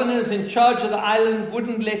 the governors in charge of the island,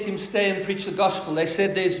 wouldn't let him stay and preach the gospel. They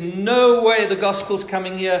said, there's no way the gospel's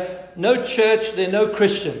coming here. No church, there are no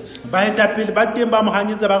Christians. Baetapele ba teng ba mo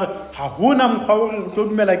hanyetsa ba re ha hona mokgwa o re tlo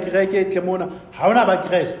dumela kereke e tle mona ha hona ba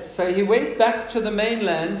Kreste. So he went back to the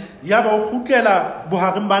mainland Ya ba o kgutlela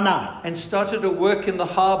bohareng ba naha. and started to work in the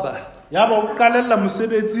harbour. Ya ba o qalella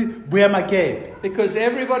mosebetsi boemakepe. Because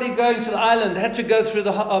everybody going to the island had to go through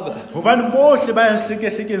the harbour. Hobane bohle ba yang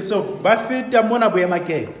sehlekefekeng seo ba feta mona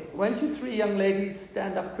boemakepe. Won't you three young ladies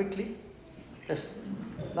stand up quickly? Just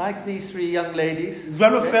like these three young ladies.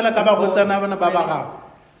 Jwalo fela ka barotsana bana ba bararo.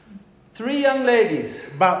 Three young ladies,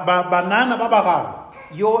 Banana ba bararo.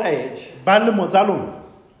 your age. Ba lemo tsa lona.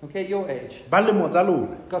 Okay, your age. Ba lemo tsa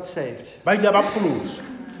lona. Got saved Ba ile ba pholoswa.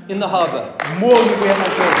 in the harbour. Moo le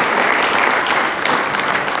boemakepe.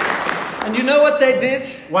 And you know what they did?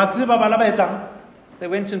 Wa tseba bala ba etsang? They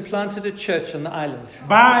went and planted a church on the island.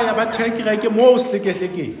 Ba ya ba theha kereke moo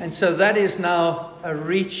sehlekefekeng. And so that is now a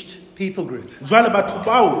reached people group. Jwale batho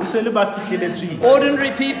bao e se le ba fihleletsweng.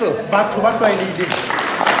 Ordinary people. Batho ba tlwaelehileng.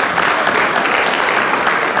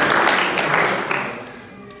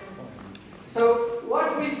 So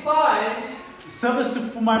what we find Se re se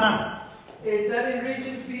fumanang is that in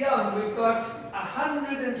regions beyond we've got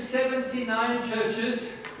 179 churches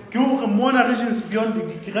ke hore mona Regions Beyond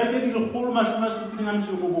dikereke di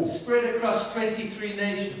 179 spread across 23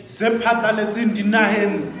 nations. tse phatlaletseng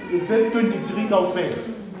dinaheng tse 23 kaofela.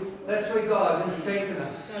 That's where God has taken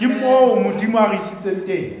us. Ke moo Modimo a re isitseng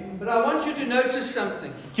teng. But I want you to notice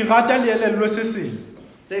something. Ke rata leelello se seng.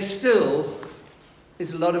 There still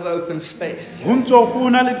is a lot of open space. Ho ntso ho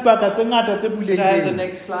na le dibaka tse ngata tse Could I have the bulehileng.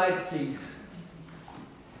 next slide, please?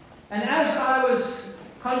 And as I was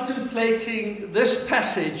contemplating this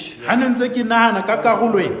passage, Ha ne ntse ke nahana ka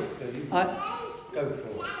karolo e.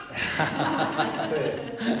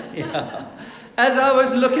 Yeah. As I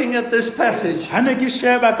was looking at this passage, Ha ne ke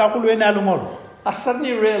sheba karolo ena ya lengolo. I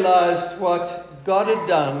suddenly realized what God had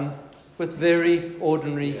done with very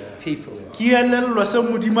ordinary people. Ke elellwa se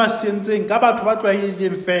Modimo a se entseng ka batho ba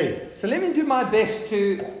tlwaelehileng fela. So let me do my best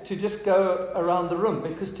to just go around the room,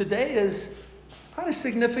 because today is quite a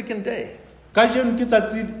significant day. Kajeno ke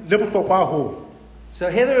tsatsi le bohlokwa haholo. So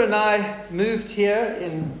Heather and I moved here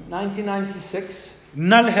in 1996,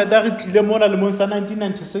 Nna le Heather re tlile mona lemong sa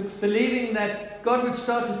 1996. believing that God would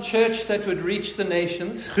start a church that would reach the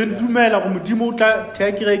nations. Re dumela gore Modimo o tla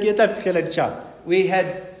theha kereke e tla fihlela ditjhaba. We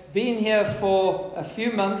had been here for a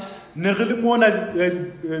few months Ne re le mona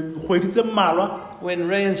kgwedi tse mmalwa when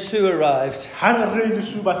Ray and Sue arrived ha re le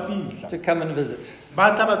shu ba fihla. to come and visit.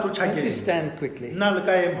 Ba tla ba tlo Why don't you tjhakela. stand quickly? Nna le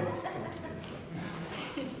ka ema.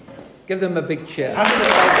 Give them a big cheer. Ha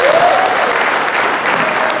re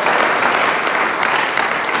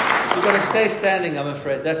You've got to stay standing, I'm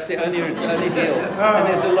afraid. That's the only deal. And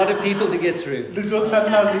there's a lot of people to get through. le tlo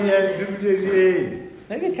tshwanela le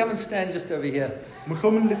Maybe come and stand just over here.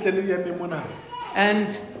 mohlomong le tle le eme mona. And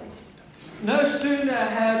no sooner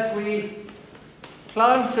had we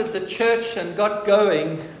planted the church and got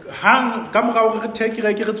going, hang ka morao re the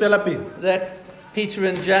kereke re tswela pele that Peter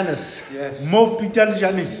and Janice mo Peter le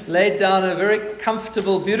Janice laid down a very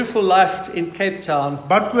comfortable, beautiful life in Cape Town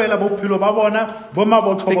ba tloela bophelo ba bona bo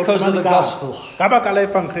mabotho because of the gospel. ka baka la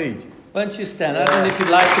evangeli. Won't you stand? I don't know if you'd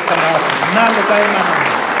like to come out. Na le ka emana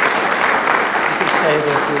You can stay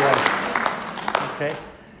there if you like. Okay.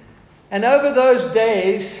 And over those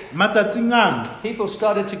days, matsatsing ana people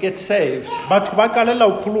started to get saved. batho ba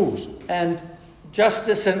qalela ho pholosa And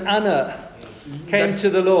Justice and Anna came to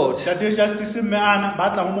the Lord. tate justice me ana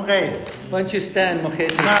ba tla ho morena. Won't you stand, Na Mokoena?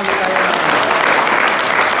 le ka emana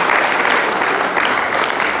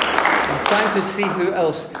I'm trying to see who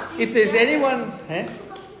else. If there's anyone... Eh?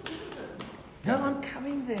 No, I'm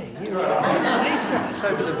coming there. You're later.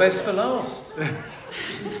 Save the best for last.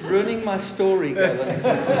 She's ruining my story, Gavin.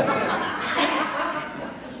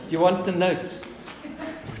 Do you want the notes?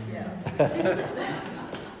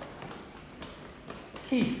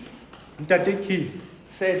 Keith ntate Keith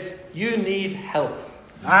said, you need help.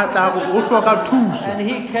 a tla go o hloka thuso And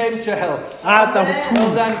he came to help. a tla go Well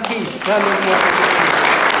thusa done, Keith. Come and walk with me.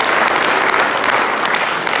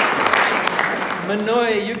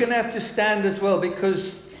 Manoy, you're going to have to stand as well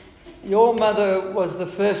because your mother was the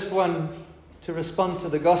first one to respond to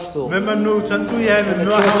the gospel. mema no tshwantse o eme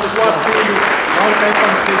no ha o kwa pele ha o ka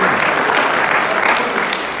evangeli.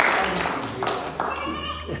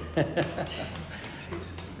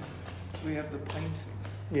 Jesus. We have the painting.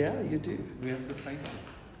 Yeah, you do. We have the painting.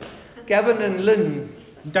 Gavin and Lynn,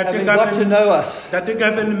 Ntate having got to know us, tate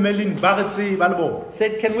Gavin Melin ba re tseba le bona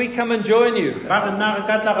said, can we come and join you? ba re na re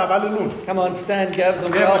ka tla ga ba le lona. Come on, stand, Gavs,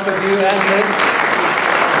 on behalf of you and Lynn.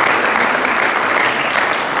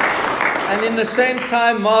 And in the same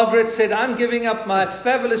time, Margaret said, I'm giving up my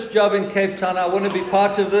fabulous job in Cape Town. I want to be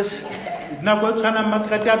part of this. nako e tshwanang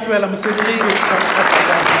Margaret a tlohela mosebetsi.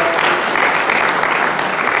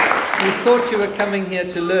 You thought you were coming here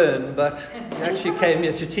to learn, but you actually came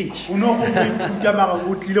here to teach. O no go ithuta mara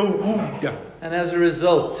o tlile ho ruta And as a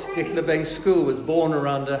result, Dichlabeng School was born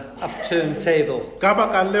around an upturned table. ka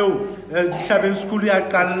baka leo dihlabeng school ya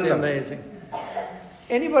It's qalla. amazing.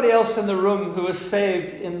 Anybody else in the room who was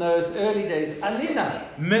saved in those early days? Alina.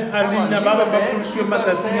 Me Come on, alina you ba were ba there. pholoswe You got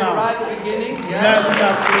matsatsing saved a right at the beginning. na Yeah. alina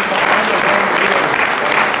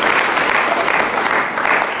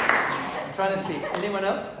I'm trying to see. Anyone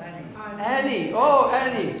else? Annie. Oh,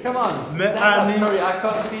 Annie. Come on. Me Stand up. Annie. Sorry, I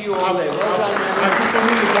can't see you all there. Well done, a Annie. ke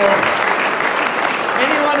kgone le bona.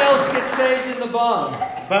 Anyone else get saved in the barn?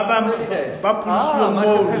 ba Early days. ba pholoswe mo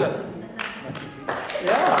Machapela.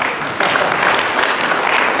 Yeah.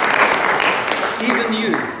 Even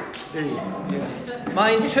you. My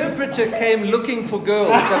interpreter came looking for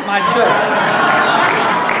girls at my church.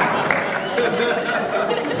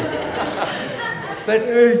 But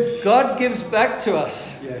God gives back to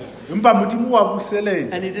us. empa modimo wa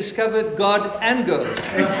buseletsa And he discovered God and girls.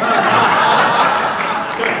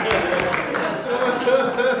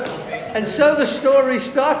 And so the story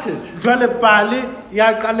started. jwale pale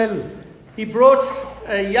ya qalella He brought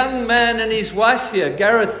a young man and his wife here,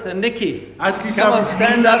 Gareth and Nikki. a tlisa Come on,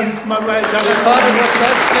 stand up. le mfumane wa hae ka You're part of what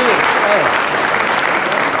God's doing. Oh.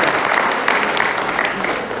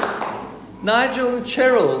 Nigel and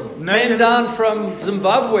Cheryl Nigel- came down from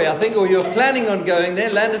Zimbabwe, I think, or you were planning on going there,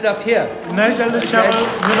 landed up here. Nigel le Cheryl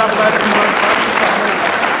ne ba ba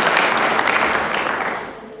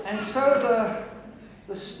And so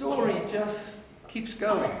the story just keeps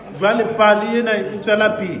going. jwale pale ena e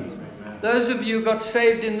tswela pele. Those of you who got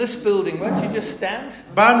saved in this building, won't you just stand?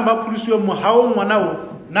 Bano ba pholoswe mohaong ngwana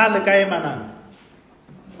o na le ka emana.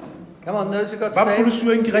 Come on, those who got Ba saved.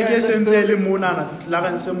 pholosweng here kereke in e this sentse e le building. mona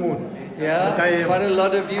tlagang se mona. Yeah, Okay. quite a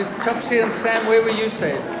lot of you. Chopsy and Sam, where were you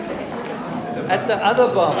saved? At the other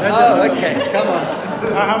barn. At the- Oh, okay. Come on.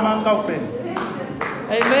 A hamang kaofela.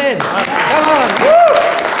 Amen. Come on.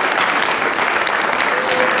 Woo!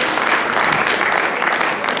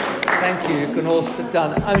 Thank you. You can all sit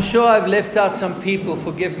down. I'm sure I've left out some people.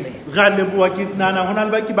 Forgive me. Ra leboha ke nana hona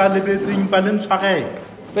le ba ke ba lebetseng ba le ntshwarele.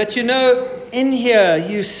 But you know, in here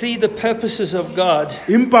you see the purposes of God.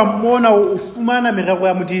 Empa mona o fumana merero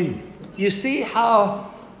ya modimo. You see how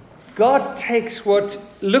God takes what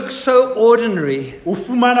looks so ordinary. O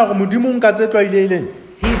fumana gore modimo o nka tse tlwaelehileng.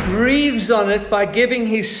 He breathes on it by giving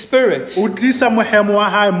His Spirit. O tlisa mohemo wa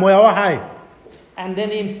hae, moya wa hae. And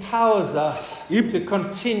then empowers us to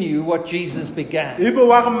continue what Jesus began. Ebe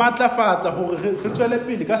wa re matlafatsa gore re tswele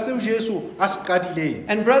pele ka seo Jesu a se qadileng.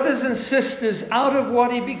 And brothers and sisters, out of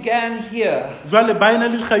what He began here, Jwale ba ena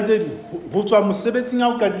le dikgaitsedi ho tswa mosebetsing a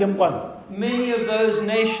o qadileng kwana. many of those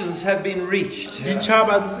nations have been reached.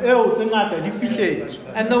 ditšhaba tseo tse ngata di fihletswe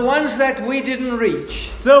And the ones that we didn't reach,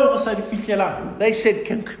 tseo re sa di fihlelang they said,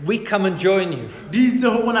 can we come and join you? di itse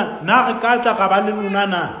go rona na re ka tla ga ba le lona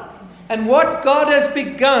na And what God has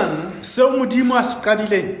begun, seo modimo a se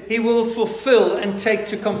qadileng He will fulfill and take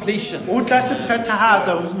to completion. o tla se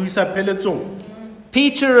phethahatsa ho isa pheletsong.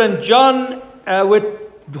 Peter and John were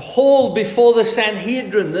hauled before the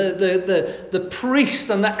Sanhedrin, the priests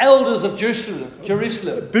and the elders of Jerusalem.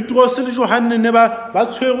 Petrose le Johane ne ba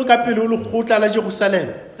tshwerwe ka pele ho lekgotla la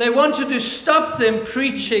Jerusalem. They wanted to stop them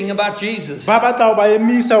preaching about Jesus. Ba batla ho ba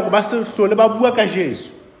emisa hore ba se hlole ba bua ka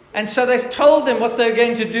Jesu. And so they told them what they're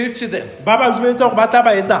going to do to them. Ba ba jwetsa hore ba tla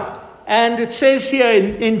ba etsa. And it says here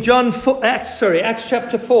in Acts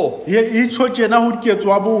chapter 4, E tsho tjena ho diketso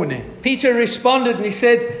wa bone. Peter responded and he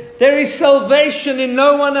said, there is salvation in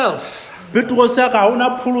no one else. Petrose a ga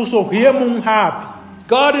ona pholoso ho ye mong hape.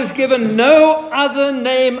 God has given no other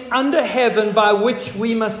name under heaven by which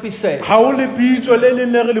we must be saved. Ha o lebitso le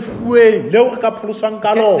leng le re le fuweng le o re ka pholoswang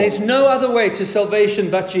ka lona. There's no other way to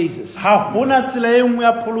salvation but Jesus. Ha hona tsela e nngwe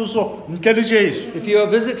ya pholoso ntle le Jesu. If you are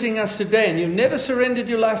visiting us today and you've never surrendered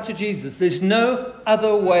your life to Jesus, there's no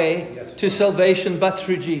other way to salvation but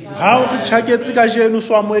through Jesus. Ha o re tjhaketse ka jeno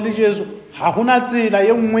so amoele Jesu. Ha hona tsela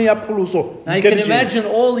e nngwe ya pholoso Now you ntle can le imagine Jesu.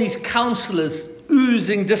 all these counselors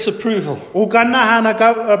oozing disapproval. O ka nahana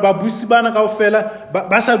ka babusi bana kaofela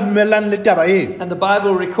ba sa dumellane le taba e. And the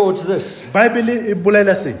Bible records this. Bible e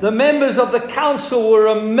bolela se. The members of the council were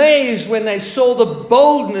amazed when they saw the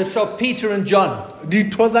boldness of Peter and John.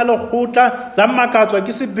 Ditho tsa lekgotla tsa makatswa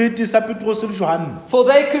ke sebete sa Petrose le Johane. For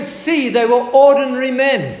they could see they were ordinary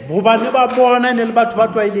men Hobane ba bona ne le batho ba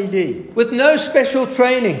tlwaelehileng. with no special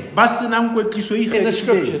training. Ba senang kwetliso e In the ikgethileng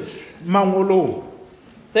scriptures. mangolong.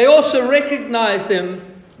 They also recognized them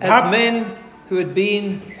as Hap- men who had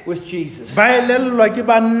been with Jesus. Ba elellwa ke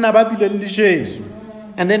banna ba bileng le Jesu.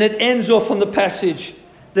 And then it ends off on the passage,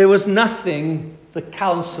 there was nothing the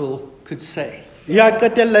council could say. Ya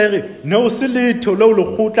qetella ere ne o se letho le o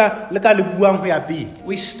lekgotla le ka le buang ho ya pele.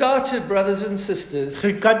 We started, brothers and sisters,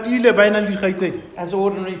 Re qatile ba ena le dikgaitsedi as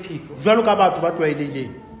ordinary people. jwalo ka batho ba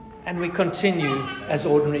tlwaelehileng. And we continue as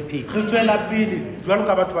ordinary people. Re tswela pele jwalo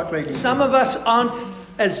ka batho ba tlwaelehileng. Some of us aren't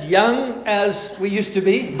as young as we used to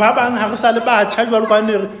be. Ba bang ha re sa le batjha jwalo ka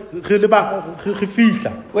ne re le ba re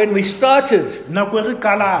fihla. When we started, Nako e re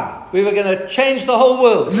qalang we were going to change the whole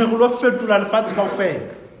world. ne re lo fetola lefatshe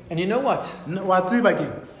kaofela. And you know what? Wa tseba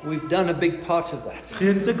ke We've done a big part of that.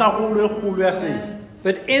 re entse karolo e kgolo ya sena.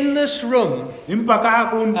 But in this room Empa ka ha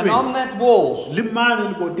ko and ntwe on that wall le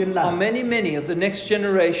mane leboteng are la. many of the next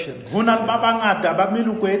generations Ho na le ba bangata ba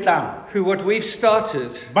meloko e tlang. who what we've started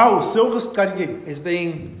Bao seo re se qadileng is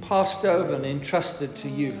being passed over and entrusted to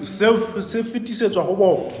you. seo se fetisetswa ho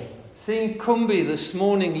bona. Seeing Kumbi this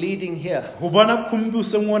morning leading here, Ho bona khumbi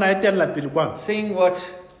se ngona e tella pele kwana. seeing what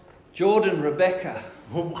Jordan, Rebecca,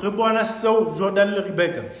 Re bona seo Jordan le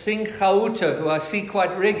Rebecca. seeing Khauta, who I see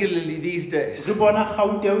quite regularly these days, Re bona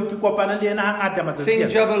Gauteng ke kopana le ena hangata seeing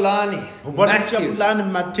matsatsi. Jabalani, Ho bona Matthew,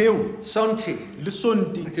 Jabulane Mateo Sonti. le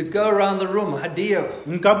Sonti. We could go around the room, Hadio.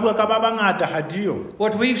 Nka bua ka ba bangata ha dio.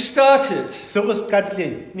 What we've started Seo re se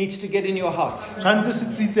qadileng needs to get in your heart. tshwantse se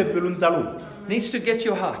tsitse pelong tsa lona. Needs to get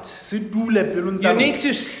your heart. Se dule pelong tsa You lona. need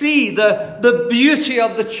to see the beauty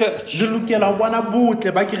of the church. Le lokela ho bona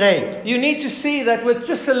botle ba kereke. You need to see that with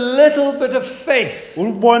just a little bit of faith,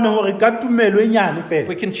 O bone hore ka tumelo e nyane fela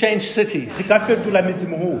we can change cities. se ka fetola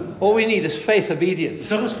metsimeholo. All we need is faith obedience.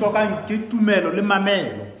 Se re se hlokang ke tumelo le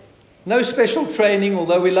mamelo. No special training,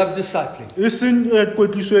 although we love discipling. E seng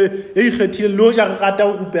kwetliso e ikgethileng le hoja re rata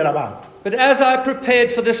ho rupela batho. But as I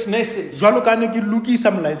prepared for this message, Jwalo ka ne ke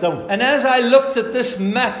lokisa molaetsa ona. and as I looked at this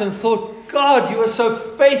map and thought, God, you are so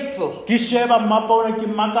faithful. Ke sheba mmapa ona ke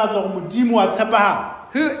makatswa hore Modimo wa tshepahala.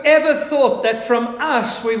 Whoever thought that from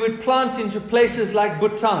us we would plant into places like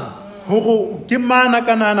Bhutan? Hore ke mana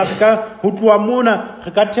ka nahana re ka ho tloha mona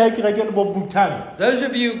re ka theha kereke le bo Bhutan. Those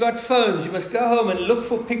of you who got phones, you must go home and look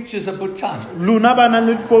for pictures of Bhutan. Lona ba nang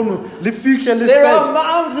le phone le fihle le There are search.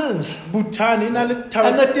 mountains, Bhutan e na le thaba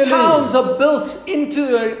and tse the telele. towns are built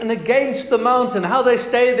into and against the mountain. How they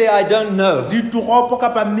stay there, I don't know. Ditoropo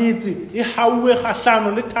kapa metse e hauwe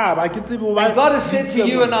kgahlano le thaba ha ke tsebe ho ba. And God has said to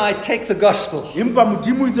you and I, take the gospel. Empa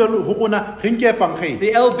Modimo itse ho rona re nke evangeli.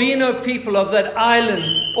 The albino people of that island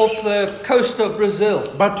off the coast of Brazil,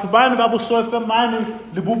 Batho bane ba bosofe mane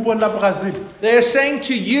lebopong la Brazil. they are saying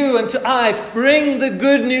to you and to I, bring the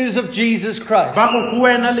good news of Jesus Christ. Ba go ho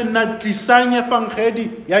wena le nna tlisang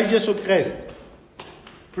evangeli ya Jesu Kriste.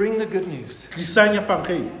 Bring the good news. Tlisang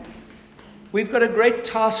evangeli. We've got a great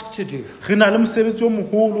task to do. Re na le mosebetsi o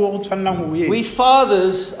moholo o re tshwanelang ho o etsa. We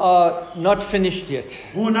fathers are not finished yet.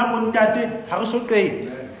 Rona bontate ha re so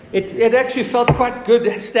qete. It actually felt quite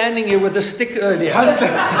good standing here with a stick earlier. Ho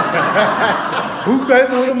utlwaetse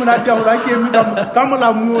hore monate haholo ha ke eme ka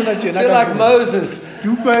mola mona I tjena feel ka like tlung. Moses. Ke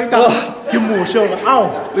utlwa eka ke moshe hore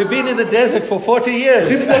ao We've been in the desert for 40 re years.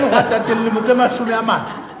 bile le rata dilemo tse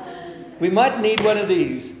 40. We might need one of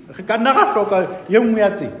these, Re ka nna ra hloka ye nngwe ya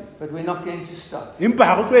tsena. but we're not going to stop. Empa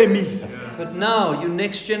ha re tlo emisa. But now, you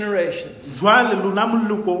next generations, Jwale lona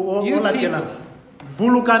moloko o You latelang.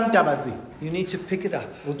 people. Bolokang taba tse. you need to pick it up.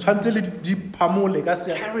 O tshwantse le di phamole ka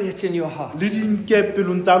se Carry it in your heart. le di nke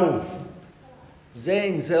pelong tsa lona.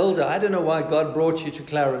 Zane, Zelda, I don't know why God brought you to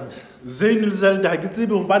Clarence, Zain le Zelda ha ke tsebe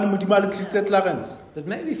hobane modimo a le tlisitse Clarence. but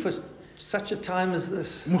maybe for such a time as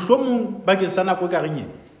this. Mohlomong bakeng sa nako e ka reng ena.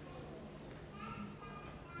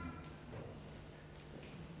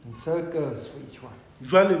 And so it goes for each one.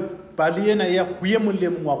 Jwale pale ena ya ho ye mong le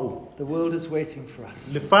mong wa rona. The world is waiting for us.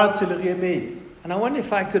 Lefatshe le re emetse. And I wonder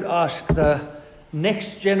if I could ask the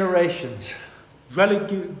next generations, Jwale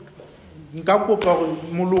ke nka kopa hore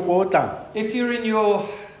moloko o tlang. if you're in your...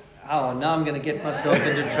 Oh, now I'm going to get myself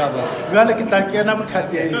into trouble. Jwale ke tla kena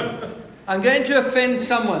bothateng. I'm going to offend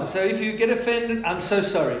someone, so if you get offended, I'm so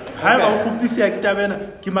sorry. Ha ba Okay. o khupisa ke taba ena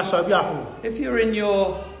ke maswabi a ho. If you're in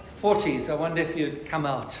your 40s, I wonder if you'd come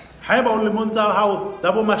out. Ha ba o lemong tsa hao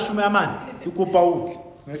tsa bo 40 ke kopa o tle.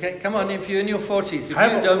 Okay, come on, if you're in your 40s, if Ha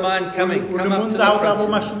you eba don't mind coming, o come up lemong to tsa hao tsa the bo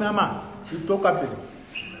front. 40 ke tlo ka pele.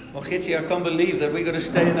 Mokheti, I can't believe that we've got to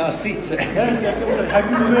stay in our seats. Ha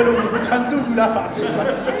ke dumele hore o tshwantse o dula fatshe.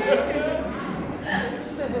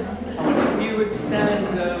 If you would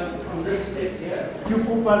stand on this step here. Ke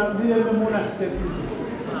kopa le eme mona stepis.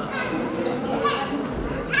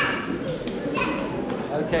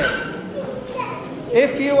 Okay.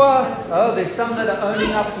 If you are... Oh, there's some that are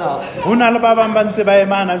owning up now. Ho na le ba bang ba ntse ba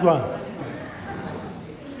emana jwang.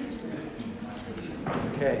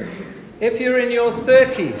 Okay. If you're in your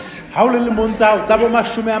 30s, Ha o le lemong tsa hao tsa bo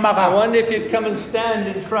 40 I wonder if you'd come and stand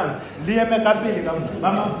in front. le eme ka pele ka mona.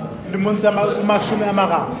 Mama lemong tsa bo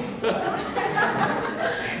 40.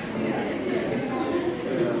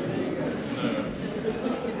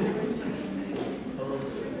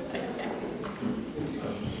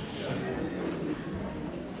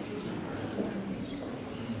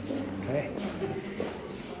 Okay.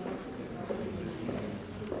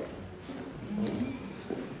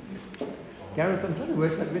 Gareth, I'm trying to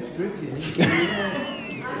work out which group you need.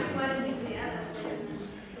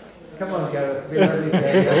 Come on, Gareth. Be lovely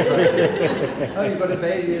day. Oh, you've got a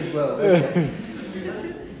baby as well. Okay.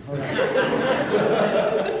 All right.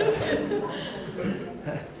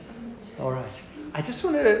 All right. I just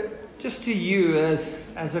want to, just to you as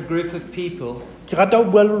a group of people, Ke rata ho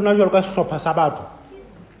bua le lona jwalo ka sehlopha sa batho.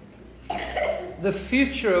 the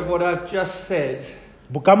future of what I've just said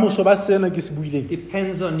Bokamoso ba sena ke se buileng.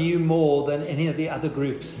 depends on you more than any of the other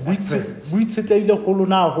groups at present. Bo itshetlehile ho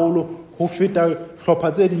lona haholo ho feta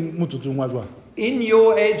hlopha tse ding motsotsong wa jwang. In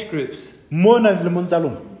your age groups, Mona dilemong tsa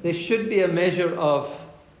lona there should be a measure of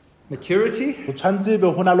maturity, ho tshwantse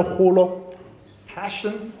be ho na le kgolo,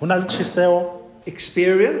 passion, ho na le tjheseho,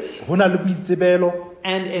 experience, ho na le boitsebelo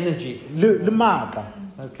and energy. le matla.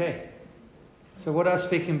 Okay. So what I'm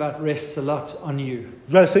speaking about rests a lot on you.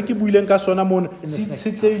 Jwale se ke buileng ka sona mona se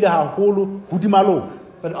itshetlehile haholo hodima lona.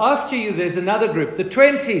 But after you, there's another group, the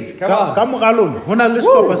 20s. Come Ka on. mora lona ho na le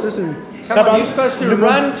sehlopha se seng Come on, you're supposed to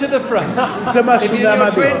run to the front. tse If you're in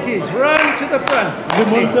your 20. 20s, run to the front.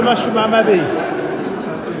 Lemong tse 20.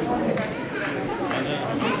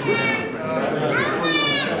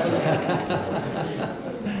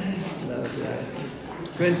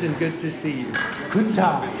 Quentin, good to see you. Good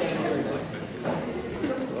time.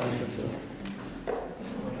 Wonderful.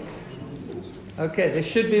 Okay, there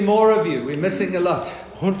should be more of you. We're missing a lot.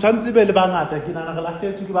 Ho tshwantse be le bangata ke nana re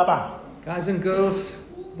lahletswe ke ba bang. Guys and girls,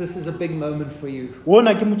 this is a big moment for you.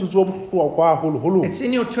 Wona ke motsotso o bohlokwa haholo holo. It's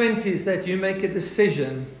in your 20s that you make a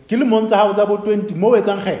decision Ke lemong tsa hao tsa bo 20 mo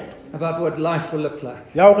etsang kgetho about what life will look like.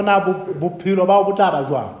 ya hore na bophelo ba o bo tla ba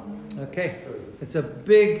jwang. Okay? It's a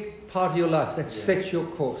big part of your life that sets your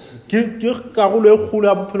course. Ke karolo e kgolo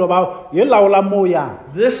ya bophelo ba hao e laolang mo yang.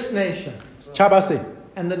 This nation Setjhaba se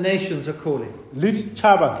and the nations are calling. le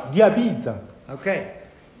ditjhaba di a bitsa. Okay?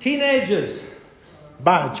 Teenagers.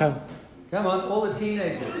 Batjha Come on, all the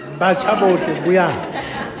teenagers. batjha bohle buyang.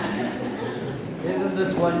 Isn't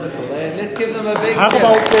this wonderful? Eh? Let's give them a big Ha re ba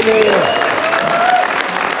o cheer. pelele.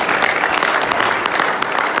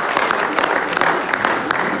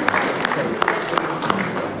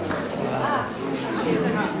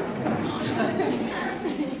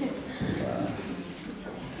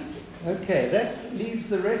 Okay, that leaves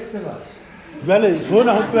the rest of us. Jwale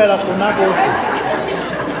hona ho tlohela rona bohle.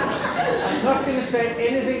 I'm not going to say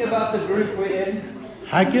anything about the group we're in.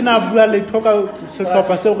 Ha ke na bua letho ka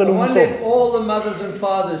sehlopha seo re I leng ho wonder sona. if all the mothers and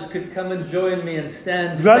fathers could come and join me and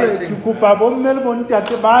stand Jwale ke facing. kopa bomme le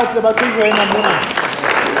bontate ba tle ba tlo joina mona.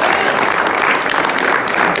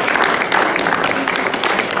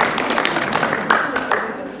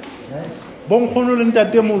 Bonkgono le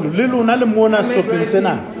ntatemolo le lona le mona sehlopheng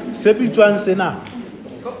sena se bitswang sena.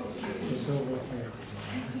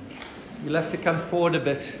 You'll have to come forward a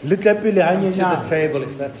bit Le tle pele to the hanyenyana. table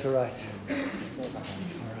if that's all right.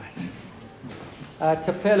 All right.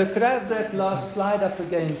 Tapelo, could I have that last slide up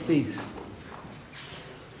again, please?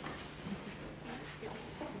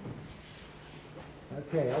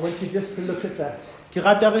 Okay, I want you just to look at that. Ke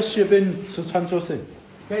rata re shebeng setshwantsho se.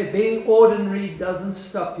 Okay, being ordinary doesn't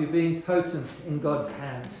stop you being potent in God's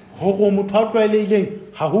hand. Hore motho a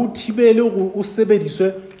tlwaelehileng ha ho thibele hore o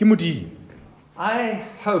sebediswe ke Modimo. I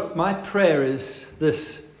hope, my prayer is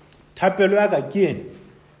this, Thapelo ya ka ke ena.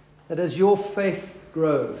 that as your faith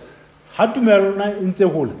grows, Ha tumelo lona e ntse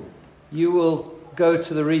hola, you will go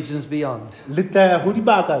to the regions beyond. le tla ya ho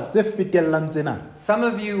dibaka tse fetellang tsena. Some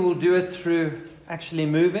of you will do it through actually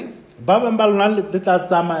moving, Ba bang ba lona le tla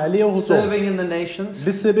tsamaya le ye ho tsona. serving in the nations.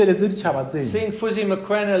 Le sebeletse ditjhaba tsena. Seeing Fuzi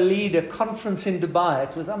Mokoena lead a conference in Dubai,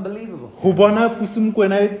 it was unbelievable. Ho bona Fusi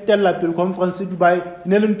Mokoena e tella pele conference Dubai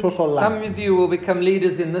ne le ntho Some hlollang. of you will become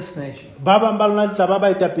leaders in this nation, Ba bang ba lona le tla ba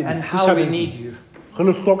baetapele and how we setjhabeng need se. you. Re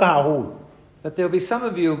le hloka haholo. But there will be some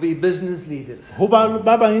of you who will be business leaders. Ho ba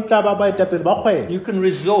bang e tla ba baetapele ba kgwebo. You can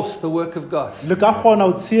resource the work of God. Le ka kgona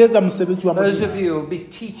ho tshehetsa mosebetsi wa Those Modimo. of you who will be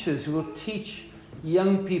teachers who will teach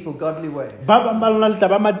young people godly ways. Ba bang ba lona le tla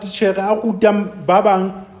ba matitjhere a rutang ba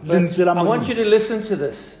bang But lentswe la I want you Modimo. to listen to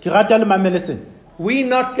this. Ke rata le mamele sena. We're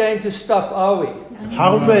not going to stop, are we?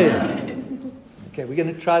 Ha ho tlohela. Okay, we're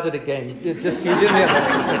going to try that again. Just you didn't hear.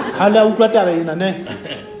 Ha le a utlwa taba ena ne.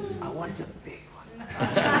 I want a big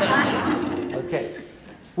one. Okay.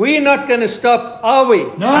 We're not going to stop, are we?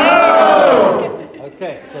 No!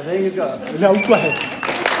 Okay, so there you go. Le a utlwa he.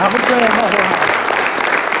 Ha ho tlohela.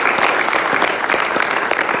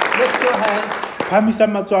 Lift your hands. Phamisa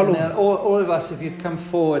matswalo. And all of us, if you come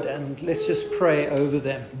forward and let's just pray over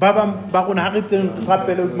them. Ba bang ba rona ha re teng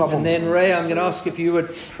rapele hodima And bona. then, Ray, I'm going to ask if you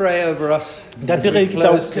would pray over us. As Ntate we Ray, ke tla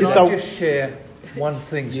close Can I tonight. just share one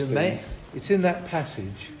thing? You Steve? may. It's in that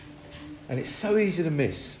passage, and it's so easy to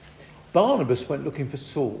miss. Barnabas went looking for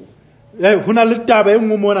Saul. Ho na le taba e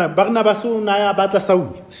nngwe mona. Barnabas o na ya batla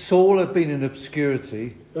Saul. Saul had been in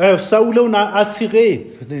obscurity Saul o na a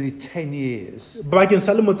tshiretse for nearly 10 years bakeng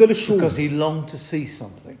sa lemo tse because 10. he longed to see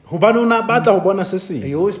something. Hobane o na batla ho bona se He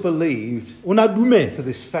seng. always believed O na dumela for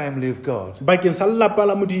this family of God. bakeng sa lelapa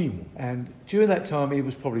la Modimo. And during that time, he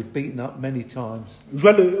was probably beaten up many times.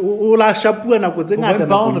 Jwale o la shapua nako tse But ngata. when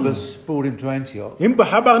nakong Barnabas brought him to Antioch, eo. Empa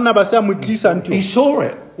ha Barnabas a mo tlisa he ntho. saw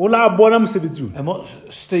it. O la bona mosebetsi. And what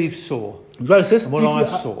Steve saw Jwale se And what I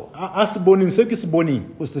Steve saw. a se boneng se ke se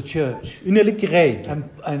boneng. was the church. E ne le kereke.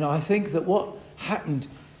 And I think that what happened,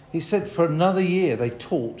 he said for another year they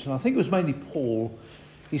taught, and I think it was mainly Paul,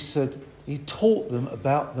 he said he taught them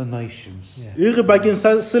about the nations. E re bakeng sa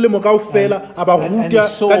selemo kaofela a ba And he ruta ka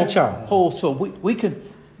saw, ditjhaba. Paul saw, we can,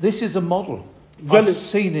 this is a model. Jwale- I've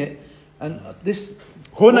seen it, and this,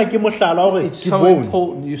 Hona ke mohlala hore it's ke so bone.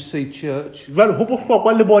 important you see church, Jwale ho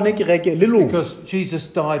bohlokwa le bone kereke le lona. because Jesus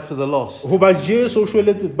died for the lost, Hoba Jesu o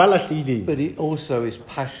shweletse ba lahlehileng. but he also is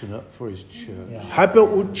passionate for his church. Hape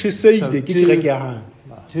o tjheseile ke kereke ya hae.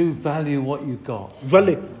 To value what you got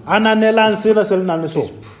Jwale ananelang sena se le nang le is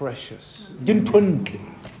sona. precious. Ke ntho ntle.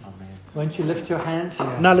 Won't you lift your hands?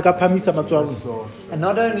 Na le ka phamisa matsoalo. And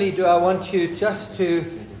not only do I want you just to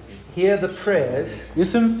hear the prayers, E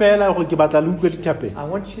seng fela hore ke batla le utlwe dithapelo. I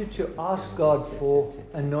want you to ask God for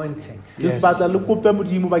anointing. Ke batla le kope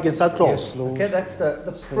Modimo bakeng sa tlolo. Okay, that's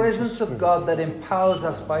the presence of God that empowers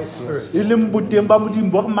us by His Spirit. E leng boteng ba Modimo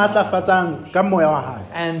bo re matlafatsang ka moya wa hae.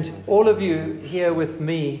 And all of you here with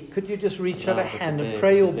me, could you just reach out a hand and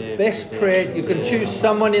pray your best prayer? You can choose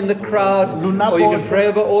someone in the crowd, or you can pray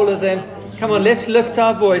over all of them. Come on, let's lift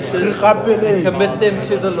our voices and commit them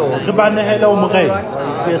to the Lord. Re ba nehele o Morena. Right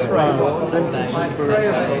Yes, now, pray, Father. Lord. Thank you. My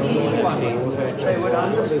prayer for each one, they would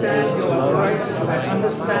understand your grace, they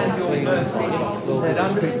understand your mercy, they'd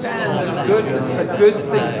understand the goodness, the good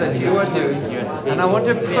things that you are doing. And I want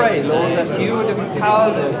to pray, Lord, that you would empower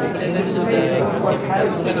them in this taking what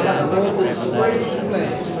has been done, Lord, this great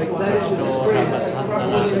place, that is the grace,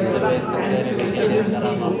 and to the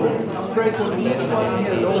people, pray for each one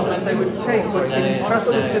here, Lord, that they would take what's been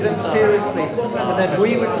entrusted to them seriously, and that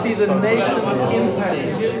we would see the nations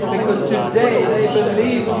impacted, because today they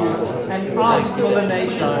believe you and ask for the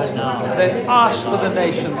nations. They've asked for the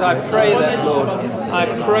nations. I pray that, Lord. I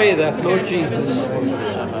pray that, Lord Jesus.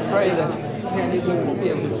 I pray that you will be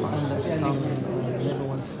able to find that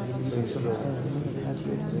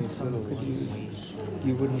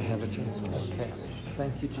you wouldn't have it. Okay.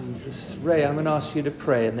 Thank you, Jesus. Ray, I'm going to ask you to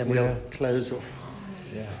pray, and then we'll close off.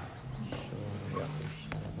 Yeah.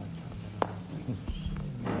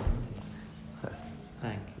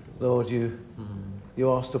 Thank you. Lord,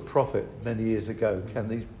 you asked a prophet many years ago, can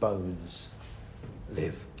these bones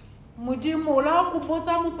live? Modimo o la go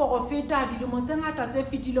botsa moprofeta dilemo tse ngata tse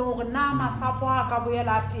fetileng hore na masapo a ka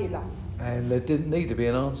boela phela. And there didn't need to be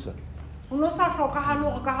an answer, O no sa hlokahale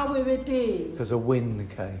hore karabo e be teng. because a wind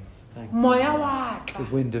came, Moya wa the tla.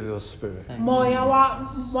 wind of your spirit. Moya wa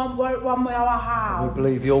moya wa We hao.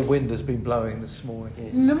 believe your wind has been blowing this morning.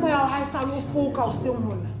 Mme moya wa hae sa lo foka o seng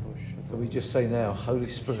mona. So we just say now, Holy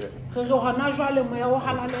Spirit, Re re hona jwale moya o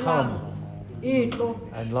halalelang. E tlo.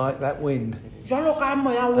 and like that wind, Jwalo ka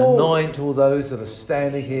moya wo. anoint all those that are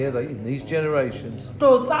standing here in these generations.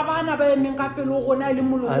 To tsa bana ba emeng ka pele ho rona le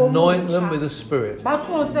moloko o Anoint them with motjha. the Spirit. Ba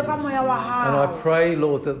tlotse ka moya wa And I hao. pray,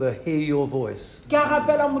 Lord, that they hear your voice. Ke a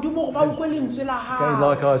rapela modimo hore ba utlwe lentswe la Again, hao.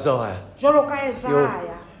 like Isaiah. Jwalo ka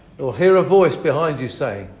Isaiah. You'll hear a voice behind you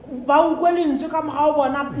saying, Ba utlwe lentswe ka morao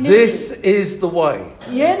bona. this is the way.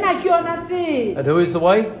 Yena ke yona tsela. And who is the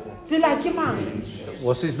way? Tsela ke mang?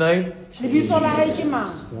 What's his name? Lebitso la hae ke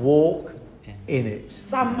mang? Walk in it.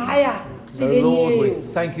 Tsamaya So tseleng Lord, we eo.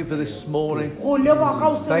 thank you for this morning. Go leboha ka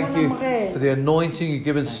ho se Thank mona you morena. for the anointing you've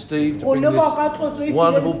given Steve to Go bring leboha ka this tlotso e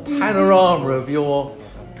wonderful fileng Steve. panorama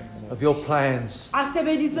of your plans. A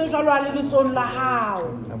sebedise jwalo a le letsong la hao.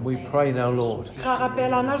 And we pray now, Lord, Ra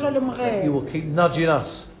rapela na jwale you morena. will keep nudging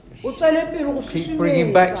us, O tswele pele go keep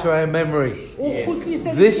bringing back to susumetsa. our memory O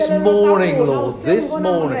kgutlise This dikelello tsa morning, rona, Lord, hoseng this hona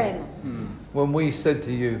morning. morena. when we said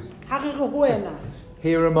to you, Ha re re ho wena,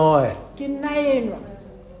 here am I, ke nna enwa,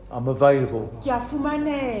 I'm available. ke a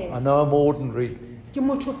fumaneha, I know I'm ordinary, ke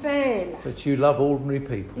motho fela. but you love ordinary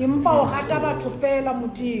people. Empa o rata batho fela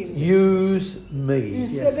Modimo. Use me. I'm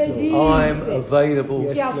Nsebedise. available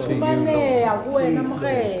Ke a to you, Lord. fumaneha ho wena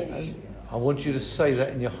morena. I want you to say that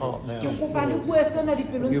in your heart Ke now. kopa le bue sena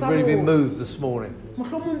dipelong You've tsa really been rona. moved this morning.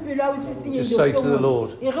 Mohlomong pelo ya o tsitsinyehile Just say ho to the seng Lord,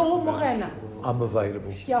 mona. E re ho morena, I'm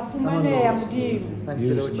available. ke a fumaneha Modimo. Thank you,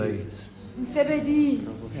 Use Lord me. Jesus.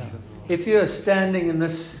 Nsebedise. If you are standing in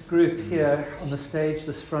this group here on the stage,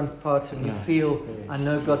 this front part, and you feel, I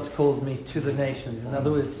know God's called me to the nations, in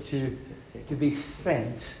other words, to be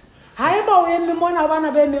sent, Haeba o eme mona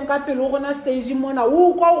bana ba emeng ka pele ho rona stage mona,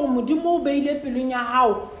 o kwa hore Modimo o beile pelong ya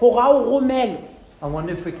hao hore a o romele. I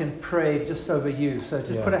wonder if we can pray just over you. So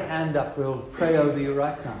just put a hand up. We'll pray over you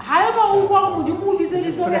right now. Haeba o kwa hore Modimo o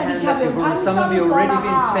bitseditse Put ho a ya hand up. ditjhabeng, Some of you have already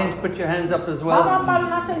been hao. sent. Put your hands up as Ba well. bang ba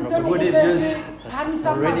lona se ntse le Would it kgopetse, just phamisa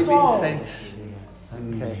already been matsoho. sent?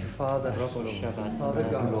 Okay, Father God.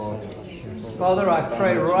 Father, I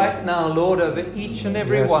pray right now, Lord, over each and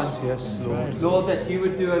every one. Yes, Lord. Lord, that you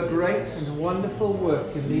would do a great and wonderful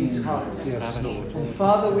work in these hearts. Yes, Lord. And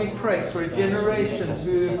Father, we pray for a generation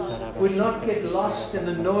who would not get lost in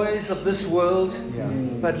the noise of this world,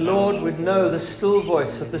 but Lord, would know the still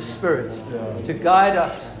voice of the Spirit to guide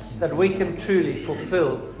us, that we can truly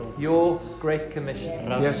fulfill your great commission.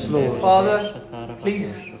 Yes, Lord. Father,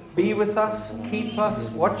 please be with us, keep us,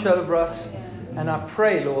 watch over us. And I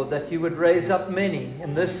pray, Lord, that you would raise up many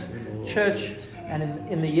in this church and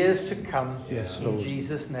in the years to come. Yes, In Lord.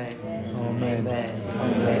 Jesus' name. Amen. Amen.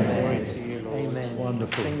 Amen. Amen. Amen.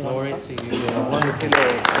 Wonderful. Sing Glory one to song. you, Lord. Wonderful,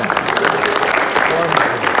 Lord.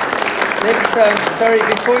 Wonderful.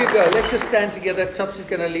 Before you go, let's just stand together. Tops is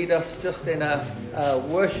going to lead us just in a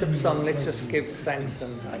worship song. Let's just give thanks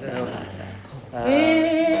and I don't know.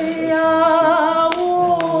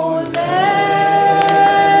 Oh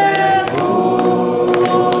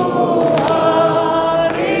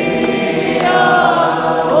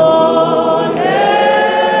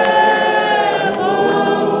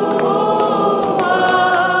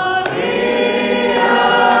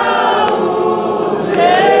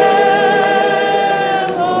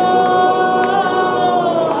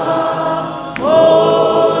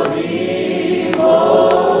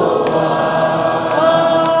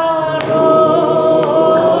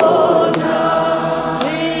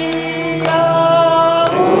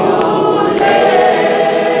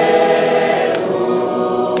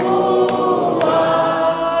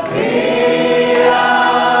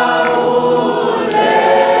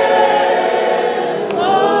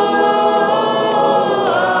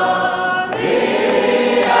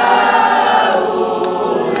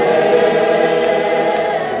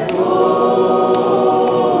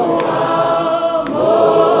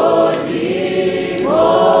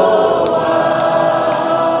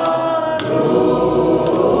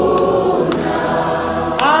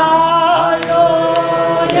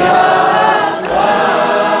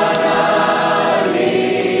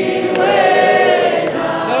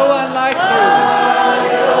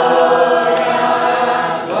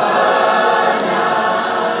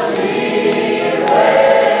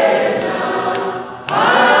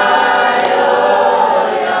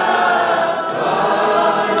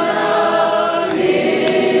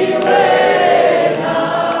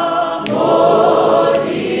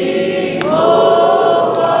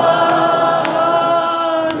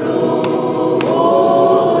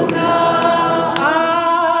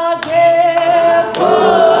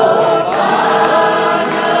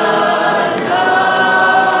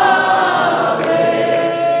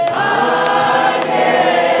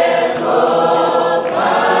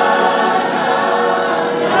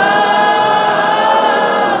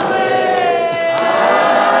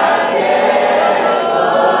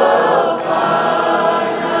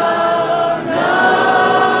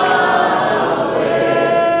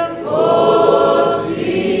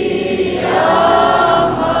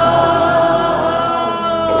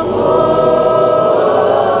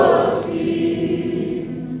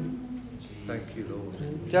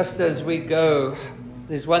Just as we go,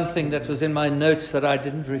 there's one thing that was in my notes that I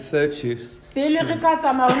didn't refer to. Pele re ka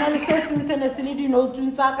tsamaya, ho na le se seng se ne se le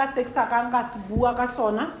dinotsong tsa ka se ke sa kang ka se bua ka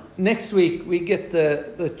sona. Next week, we get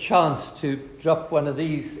the chance to drop one of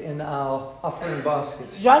these in our offering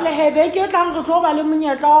baskets. Jwale beke e tlang re tlo ba le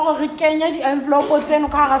monyetla wa hore re kenye di-envelope tseno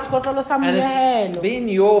ka hara sekotlolo sa And it's monyehelo. been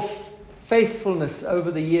your faithfulness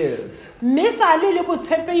over the years. Mme sale le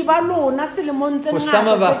botshepehi ba lona selemong tse For some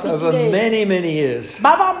of ngata us, tse over fetileng. many, many years.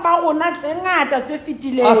 Ba bang ba rona tse ngata tse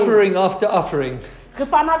fetileng. Offering after offering. Re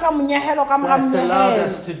fana ka monyehelo ka mora That's allowed monyehelo.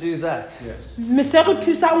 us to do that. Mme se re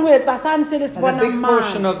thusang ho etsa sane se le se And a big bonang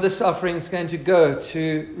portion mang. of this offering is going to go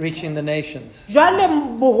to reaching the nations. Jwale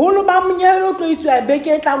boholo ba monyehelo o tlo itswa beke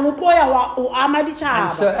e tlang o tlo ya ho ama And so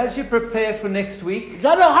ditjhaba. as you prepare for next week,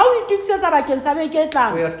 Jwale ha o itukisetsa bakeng sa beke e we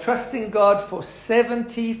tlang, are trusting God for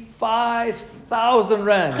 75,000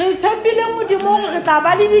 rands. re tshepile Modimo hore re tla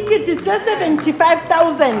ba le dikete tse I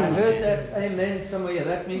 75,000. heard that amen somewhere. Yeah,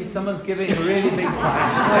 that means someone's giving really big time.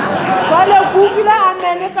 Jwale ke utlwile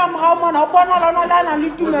amen ka morao mona, ho bona lona le a nang le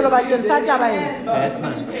tumelo bakeng sa taba ena. Yes,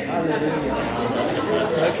 man. Hallelujah.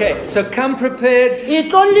 Okay, so come prepared. E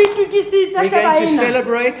tlo le itukisitse We're taba going to ena.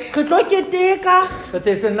 celebrate. Re tlo keteka, But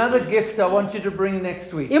there's another gift I want you to bring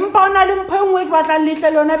next week. empa o na le mpho e nngwe e ke batlang le tle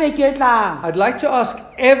le yona beke e tlang. I'd like to ask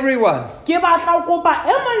everyone. Ke batla ho kopa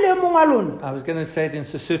e mong le mong wa lona, I was going to say it in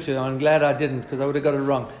Sesotho. I'm glad I didn't because I would have got it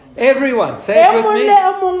wrong. Everyone, say e it mong with le me. e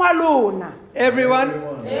mong wa lona, Everyone.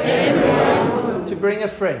 To bring a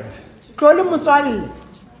friend. tlo le motswalle.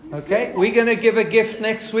 Okay, we're going to give a gift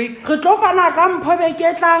next week. Re tlo fana ka mpho beke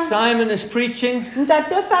e tlang. Simon is preaching,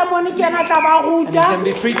 Ntate Simon ke yena a tla ba and he's going to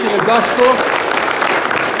be ruta. preaching the gospel.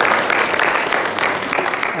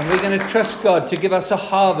 And we're going to trust God to give us a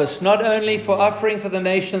harvest, not only for offering for the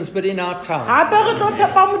nations, but in our town. Hape re tlo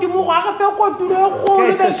tshepa Modimo hore a re fe kotulo e kgolo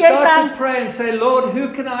Okay, so beke e start tlang. to pray and say, Lord, who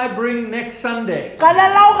can I bring next Sunday?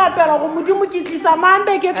 Qalela ho rapela hore Modimo ke tlisa mang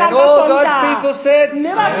beke e tlang And ka all God's Sontaha. people said,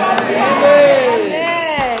 Mme batho ba buang, Amen.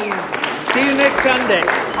 Amen. See you next Sunday.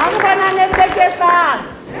 Ha re bonane beke e tlang.